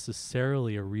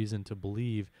necessarily a reason to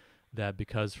believe that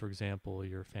because, for example,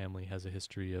 your family has a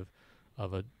history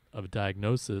of a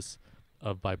diagnosis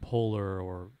of bipolar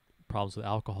or problems with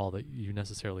alcohol, that you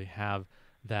necessarily have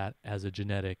that as a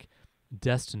genetic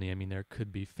destiny. I mean, there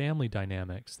could be family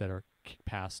dynamics that are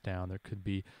passed down. There could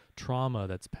be trauma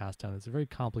that's passed down. It's a very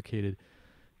complicated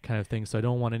kind of thing. So I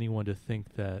don't want anyone to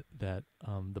think that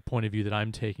the point of view that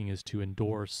I'm taking is to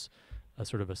endorse a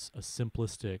sort of a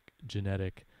simplistic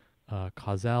genetic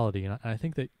causality. And I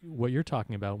think that what you're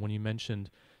talking about when you mentioned,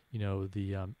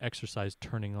 the exercise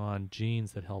turning on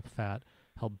genes that help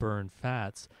burn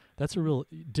fats, that's a real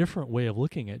different way of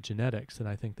looking at genetics, and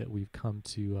I think that we've come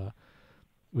to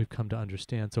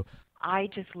understand. So I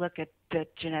just look at the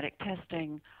genetic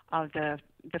testing of the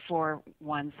four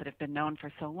ones that have been known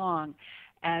for so long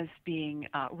as being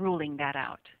ruling that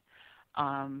out.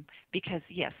 Because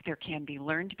yes, there can be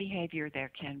learned behavior,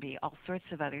 there can be all sorts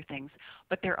of other things,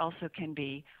 but there also can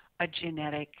be a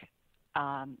genetic.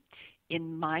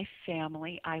 In my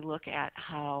family, I look at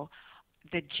how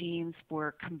the genes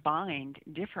were combined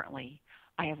differently.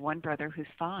 I have one brother who's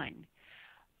fine,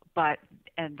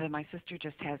 and then my sister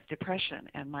just has depression,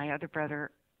 and my other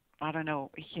brother, I don't know,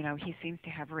 he seems to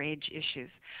have rage issues.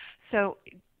 So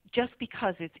just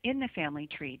because it's in the family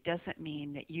tree doesn't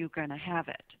mean that you're going to have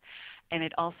it. And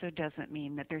it also doesn't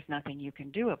mean that there's nothing you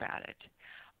can do about it.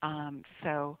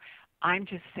 So I'm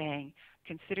just saying,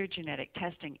 consider genetic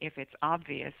testing if it's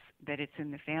obvious that it's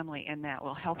in the family, and that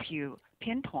will help you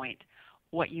pinpoint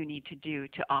what you need to do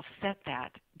to offset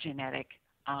that genetic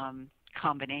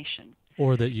combination.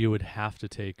 Or that you would have to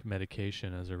take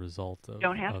medication as a result of.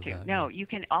 Don't have to. That, no, you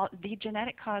can. The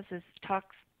genetic causes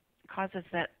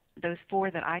that those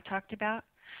four that I talked about,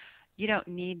 you don't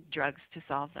need drugs to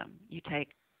solve them. You take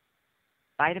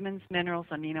vitamins, minerals,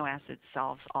 amino acids,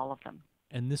 solves all of them.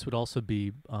 And this would also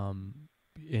be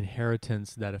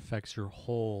inheritance that affects your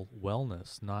whole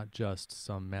wellness, not just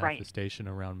some manifestation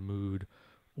around mood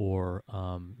or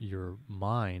your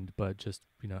mind, but just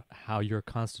how your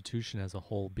constitution as a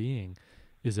whole being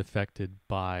is affected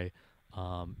by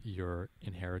your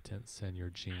inheritance and your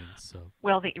genes. So,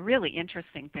 well, the really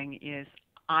interesting thing is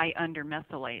I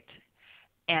undermethylate,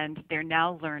 and they're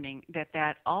now learning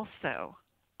that also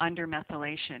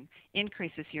undermethylation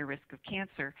increases your risk of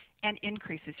cancer and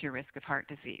increases your risk of heart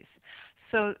disease.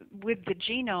 So with the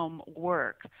genome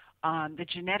work, the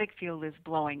genetic field is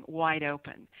blowing wide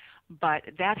open. But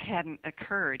that hadn't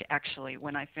occurred, actually,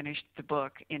 when I finished the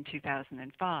book in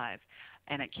 2005,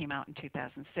 and it came out in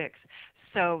 2006.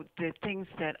 So the things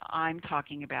that I'm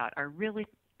talking about are really,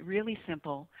 really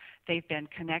simple. They've been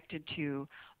connected to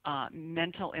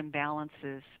mental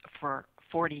imbalances for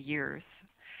 40 years.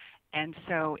 And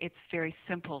so it's very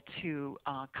simple to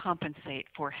compensate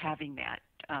for having that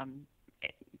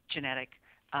genetic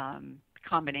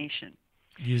combination.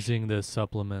 Using the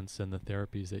supplements and the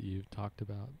therapies that you've talked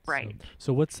about. Right.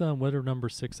 So what are number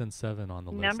 6 and 7 on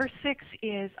the list? Number 6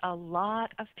 is a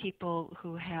lot of people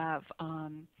who have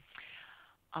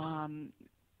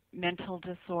mental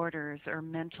disorders or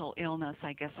mental illness,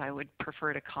 I guess I would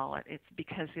prefer to call it. It's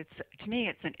because to me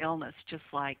it's an illness, just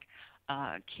like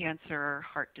cancer or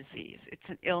heart disease. It's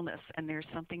an illness, and there's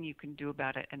something you can do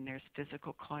about it, and there's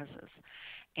physical causes,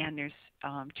 and there's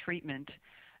treatment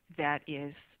that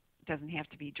doesn't have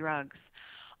to be drugs.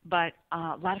 But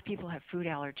a lot of people have food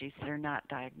allergies that are not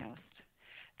diagnosed.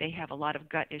 They have a lot of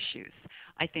gut issues.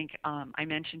 I think I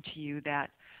mentioned to you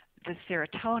that the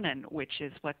serotonin, which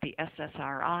is what the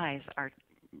SSRIs are,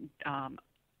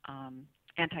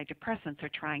 antidepressants are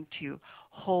trying to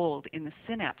hold in the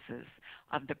synapses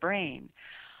of the brain,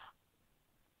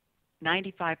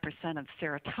 95% of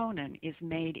serotonin is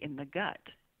made in the gut,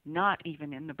 not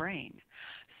even in the brain.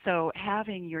 So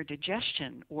having your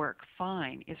digestion work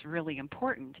fine is really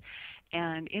important.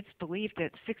 And it's believed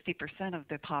that 60% of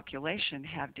the population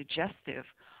have digestive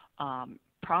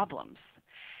problems.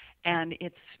 And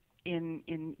it's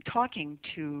in talking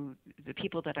to the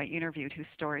people that I interviewed whose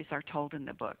stories are told in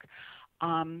the book,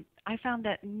 I found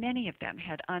that many of them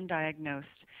had undiagnosed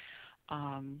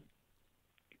um,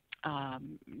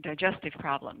 digestive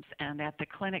problems. And at the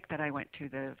clinic that I went to,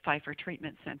 the Pfeiffer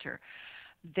Treatment Center,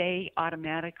 they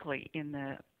automatically, in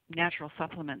the natural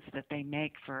supplements that they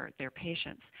make for their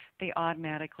patients, they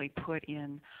automatically put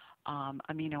in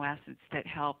amino acids that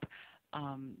help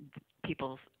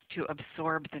people to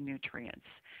absorb the nutrients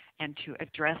and to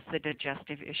address the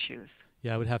digestive issues.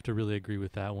 Yeah, I would have to really agree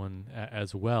with that one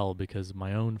as well, because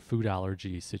my own food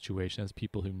allergy situation, as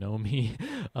people who know me,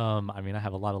 I mean, I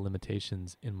have a lot of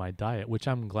limitations in my diet, which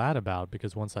I'm glad about,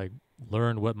 because once I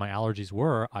learned what my allergies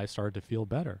were, I started to feel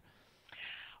better.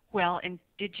 Well, and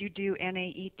did you do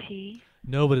NAET?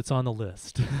 No, but it's on the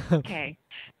list. Okay,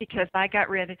 because I got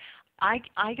rid of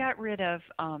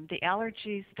the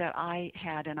allergies that I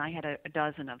had, and I had a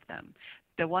dozen of them.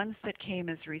 The ones that came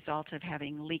as a result of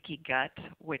having leaky gut,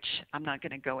 which I'm not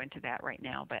going to go into that right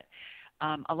now, but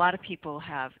a lot of people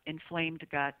have inflamed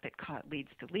gut that leads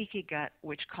to leaky gut,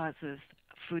 which causes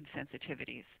food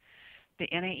sensitivities. The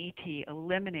NAET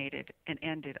eliminated and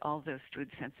ended all those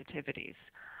food sensitivities,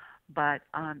 but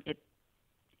it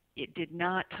did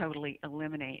not totally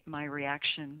eliminate my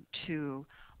reaction to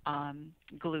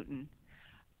gluten,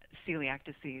 celiac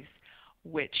disease,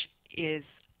 which is,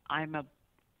 I'm a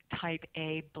type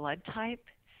A blood type,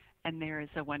 and there is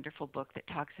a wonderful book that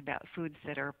talks about foods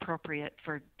that are appropriate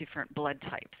for different blood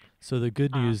types. So the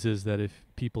good Um, news is that if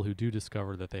people who do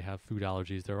discover that they have food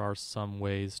allergies, there are some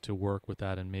ways to work with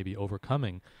that and maybe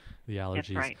overcoming the that's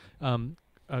allergies. right.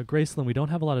 Gracelyn, we don't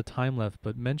have a lot of time left,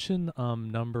 but mention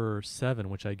number 7,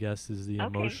 which I guess is the Okay.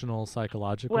 emotional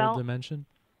psychological Well, dimension.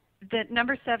 the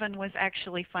number 7 was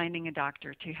actually finding a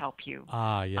doctor to help you,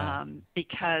 Ah, yeah.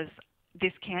 because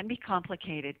this can be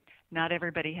complicated. Not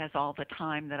everybody has all the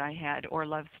time that I had or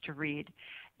loves to read,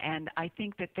 and I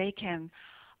think that they can.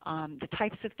 The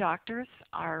types of doctors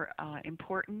are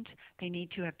important. They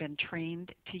need to have been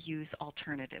trained to use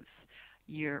alternatives.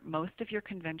 Most of your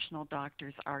conventional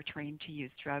doctors are trained to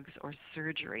use drugs or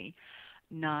surgery,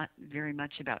 not very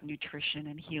much about nutrition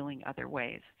and healing other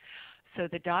ways. So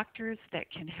the doctors that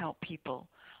can help people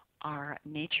are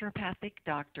naturopathic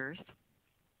doctors,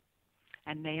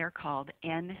 and they are called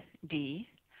ND,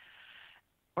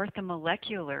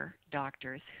 orthomolecular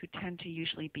doctors, who tend to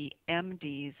usually be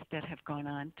MDs that have gone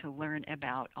on to learn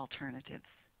about alternatives.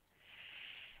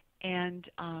 And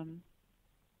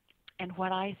and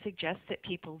what I suggest that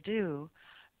people do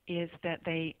is that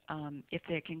they, if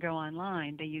they can go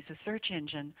online, they use a search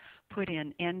engine, put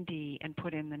in ND, and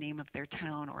put in the name of their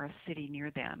town or a city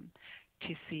near them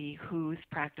to see who's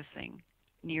practicing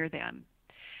near them.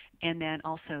 And then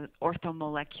also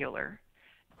orthomolecular,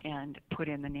 and put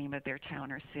in the name of their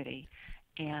town or city,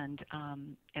 and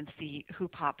see who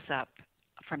pops up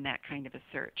from that kind of a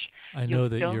search. I You'll know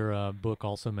that still your book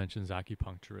also mentions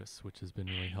acupuncturists, which has been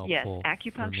really Yes, helpful for me.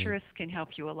 acupuncturists can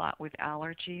help you a lot with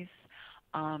allergies,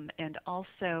 and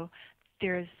also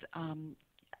there's.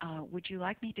 Would you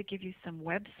like me to give you some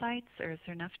websites, or is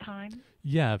there enough time?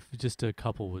 Yeah, just a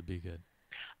couple would be good.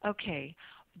 Okay,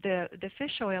 the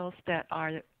fish oils that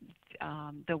are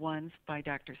the ones by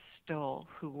Dr. Stoll,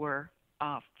 who were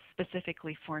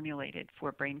specifically formulated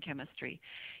for brain chemistry,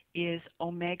 is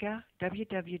Omega,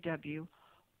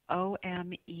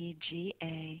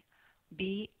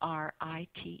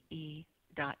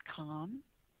 www.omegabrite.com.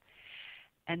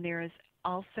 And there is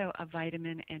also a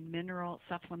vitamin and mineral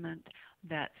supplement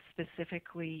that's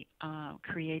specifically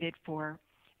created for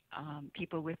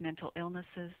people with mental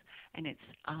illnesses, and it's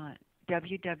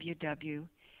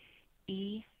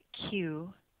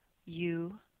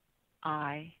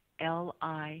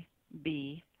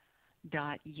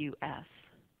www.equilib.us.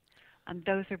 And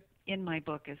those are in my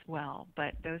book as well,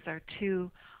 but those are two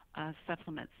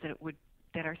supplements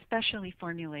that are specially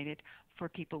formulated for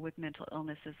people with mental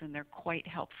illnesses, and they're quite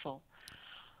helpful.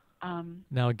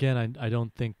 Now, again, I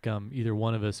don't think either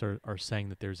one of us are saying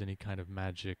that there's any kind of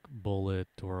magic bullet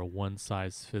or a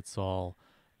one-size-fits-all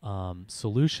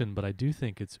solution, but I do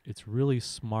think it's really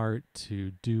smart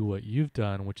to do what you've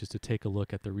done, which is to take a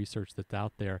look at the research that's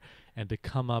out there and to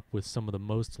come up with some of the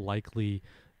most likely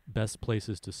best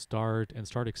places to start and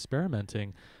start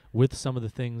experimenting with some of the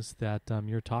things that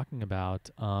you're talking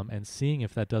about, and seeing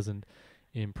if that doesn't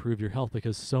improve your health,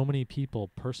 because so many people,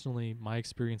 personally, my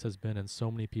experience has been, and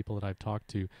so many people that I've talked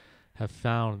to have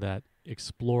found that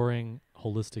exploring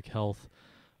holistic health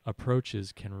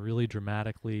approaches can really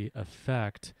dramatically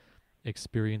affect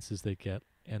experiences they get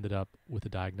ended up with a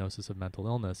diagnosis of mental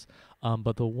illness.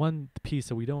 But the one piece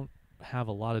that we don't have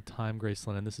a lot of time,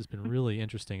 Gracelyn, and this has been really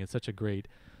interesting. It's such a great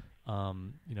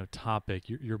topic.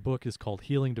 Your book is called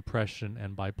Healing Depression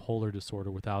and Bipolar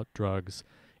Disorder Without Drugs,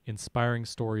 Inspiring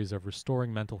Stories of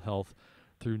Restoring Mental Health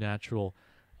Through Natural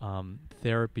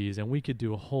Therapies. And we could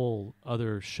do a whole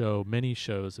other show, many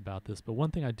shows about this. But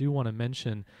one thing I do want to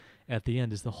mention at the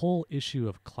end is the whole issue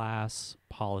of class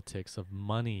politics, of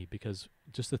money, because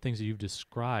just the things that you've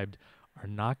described are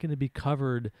not going to be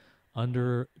covered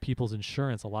under people's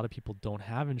insurance. A lot of people don't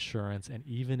have insurance, and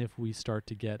even if we start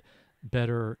to get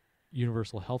better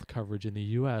universal health coverage in the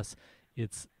U.S.,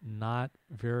 it's not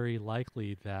very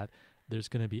likely that there's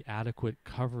going to be adequate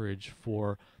coverage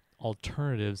for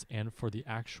alternatives and for the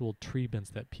actual treatments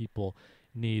that people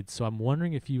need. So I'm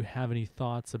wondering if you have any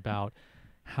thoughts about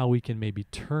how we can maybe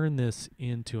turn this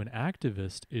into an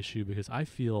activist issue, because I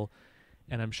feel,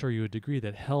 and I'm sure you would agree,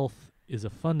 that health is a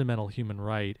fundamental human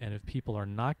right, and if people are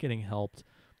not getting helped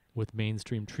with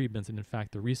mainstream treatments, and in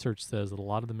fact the research says that a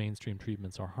lot of the mainstream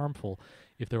treatments are harmful,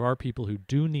 if there are people who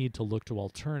do need to look to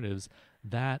alternatives,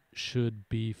 that should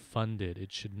be funded.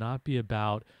 It should not be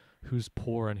about who's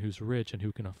poor and who's rich and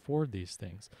who can afford these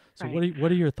things. So Right.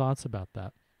 what are your thoughts about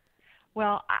that?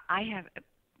 Well, I have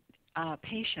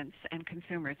patients and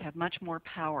consumers have much more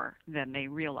power than they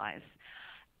realize,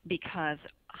 because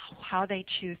how they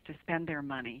choose to spend their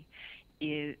money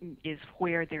is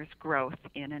where there's growth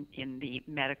in the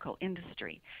medical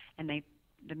industry, and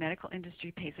the medical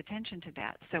industry pays attention to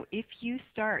that. So if you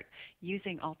start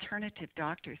using alternative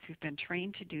doctors who've been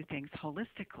trained to do things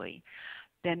holistically,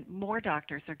 then more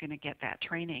doctors are going to get that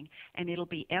training, and it'll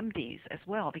be MDs as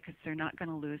well, because they're not going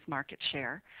to lose market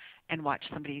share and watch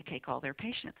somebody take all their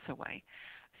patients away.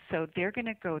 So they're going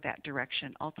to go that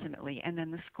direction ultimately, and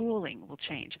then the schooling will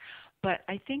change. But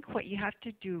I think what you have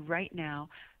to do right now,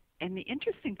 and the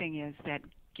interesting thing is that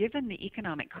given the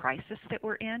economic crisis that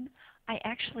we're in, I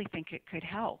actually think it could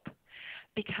help,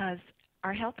 because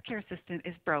our healthcare system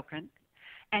is broken,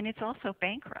 and it's also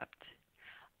bankrupt.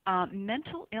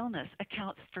 Mental illness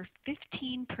accounts for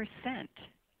 15%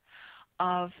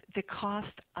 of the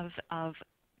cost of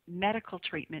medical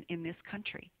treatment in this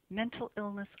country. Mental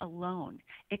illness alone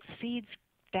exceeds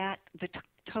the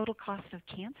total cost of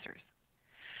cancers.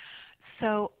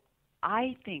 So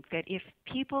I think that if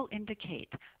people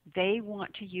indicate they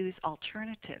want to use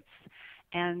alternatives,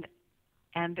 and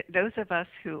those of us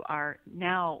who are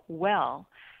now well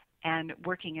and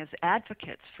working as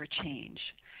advocates for change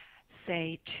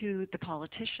say to the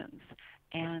politicians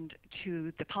and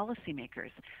to the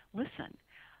policymakers, listen,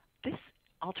 this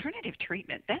alternative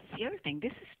treatment, that's the other thing,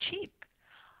 this is cheap.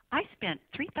 I spent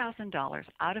 $3,000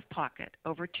 out of pocket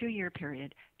over a 2-year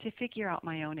period to figure out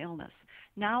my own illness.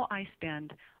 Now I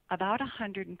spend about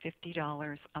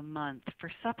 $150 a month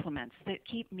for supplements that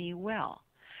keep me well.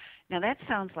 Now that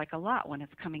sounds like a lot when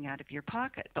it's coming out of your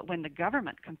pocket, but when the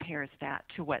government compares that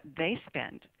to what they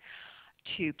spend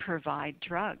to provide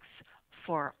drugs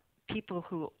for people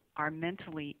who are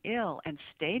mentally ill and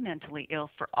stay mentally ill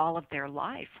for all of their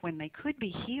life when they could be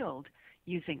healed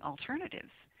using alternatives,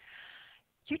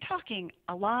 you're talking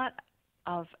a lot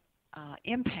of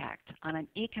impact on an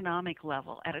economic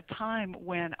level at a time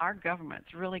when our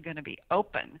government's really going to be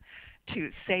open to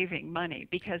saving money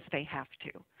because they have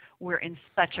to. We're in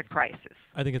such a crisis.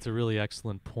 I think it's a really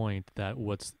excellent point that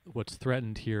what's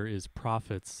threatened here is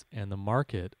profits and the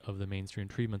market of the mainstream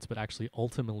treatments, but actually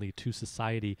ultimately to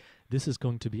society, this is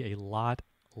going to be a lot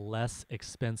less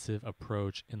expensive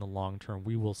approach in the long term.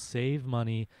 We will save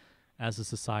money as a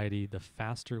society the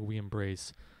faster we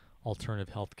embrace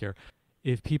alternative healthcare.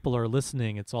 If people are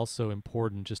listening, it's also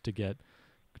important just to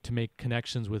make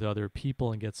connections with other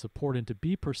people and get support and to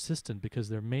be persistent, because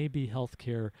there may be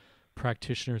healthcare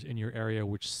practitioners in your area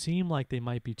which seem like they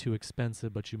might be too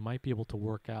expensive, but you might be able to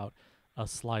work out a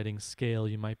sliding scale.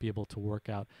 You might be able to work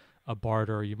out a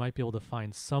barter. You might be able to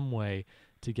find some way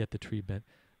to get the treatment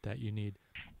that you need.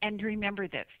 And remember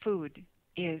that food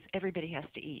is, everybody has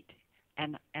to eat,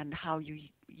 and how you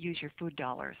use your food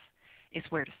dollars is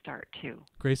where to start too.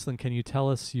 Gracelyn, can you tell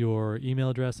us your email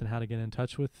address and how to get in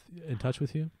touch with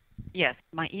you? Yes,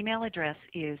 my email address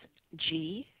is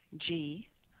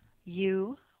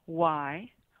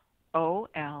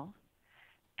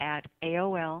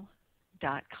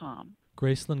GGuyol@AOL.com.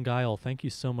 Gracelyn Guyol, thank you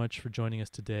so much for joining us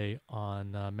today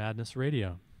on Madness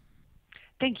Radio.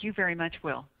 Thank you very much,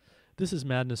 Will. This is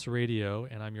Madness Radio,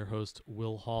 and I'm your host,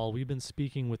 Will Hall. We've been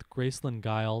speaking with Gracelyn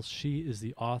Guyol. She is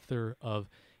the author of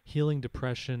Healing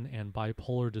Depression and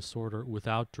Bipolar Disorder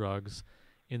Without Drugs,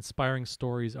 Inspiring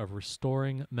Stories of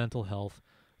Restoring Mental Health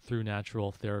Through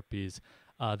Natural Therapies.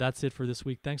 That's it for this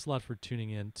week. Thanks a lot for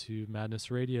tuning in to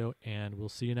Madness Radio, and we'll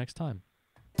see you next time.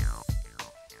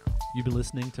 You've been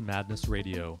listening to Madness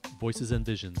Radio, voices and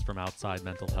visions from outside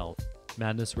mental health.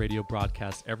 Madness Radio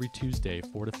broadcasts every Tuesday,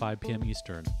 4 to 5 p.m.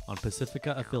 Eastern, on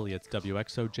Pacifica affiliates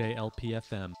WXOJ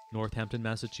LP-FM, Northampton,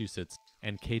 Massachusetts,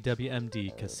 and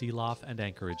KWMD, Kasilof and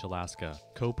Anchorage, Alaska.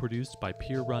 Co-produced by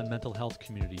peer-run mental health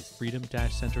communities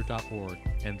freedom-center.org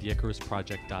and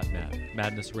theicarusproject.net.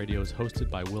 Madness Radio is hosted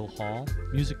by Will Hall.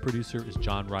 Music producer is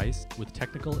John Rice, with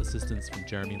technical assistance from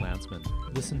Jeremy Lantzman.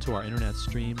 Listen to our internet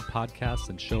stream, podcasts,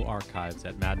 and show archives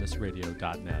at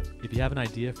madnessradio.net. If you have an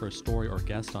idea for a story or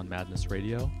guest on Madness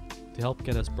Radio, to help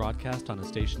get us broadcast on a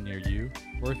station near you,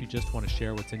 or if you just want to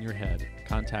share what's in your head,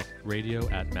 contact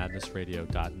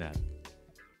radio@madnessradio.net.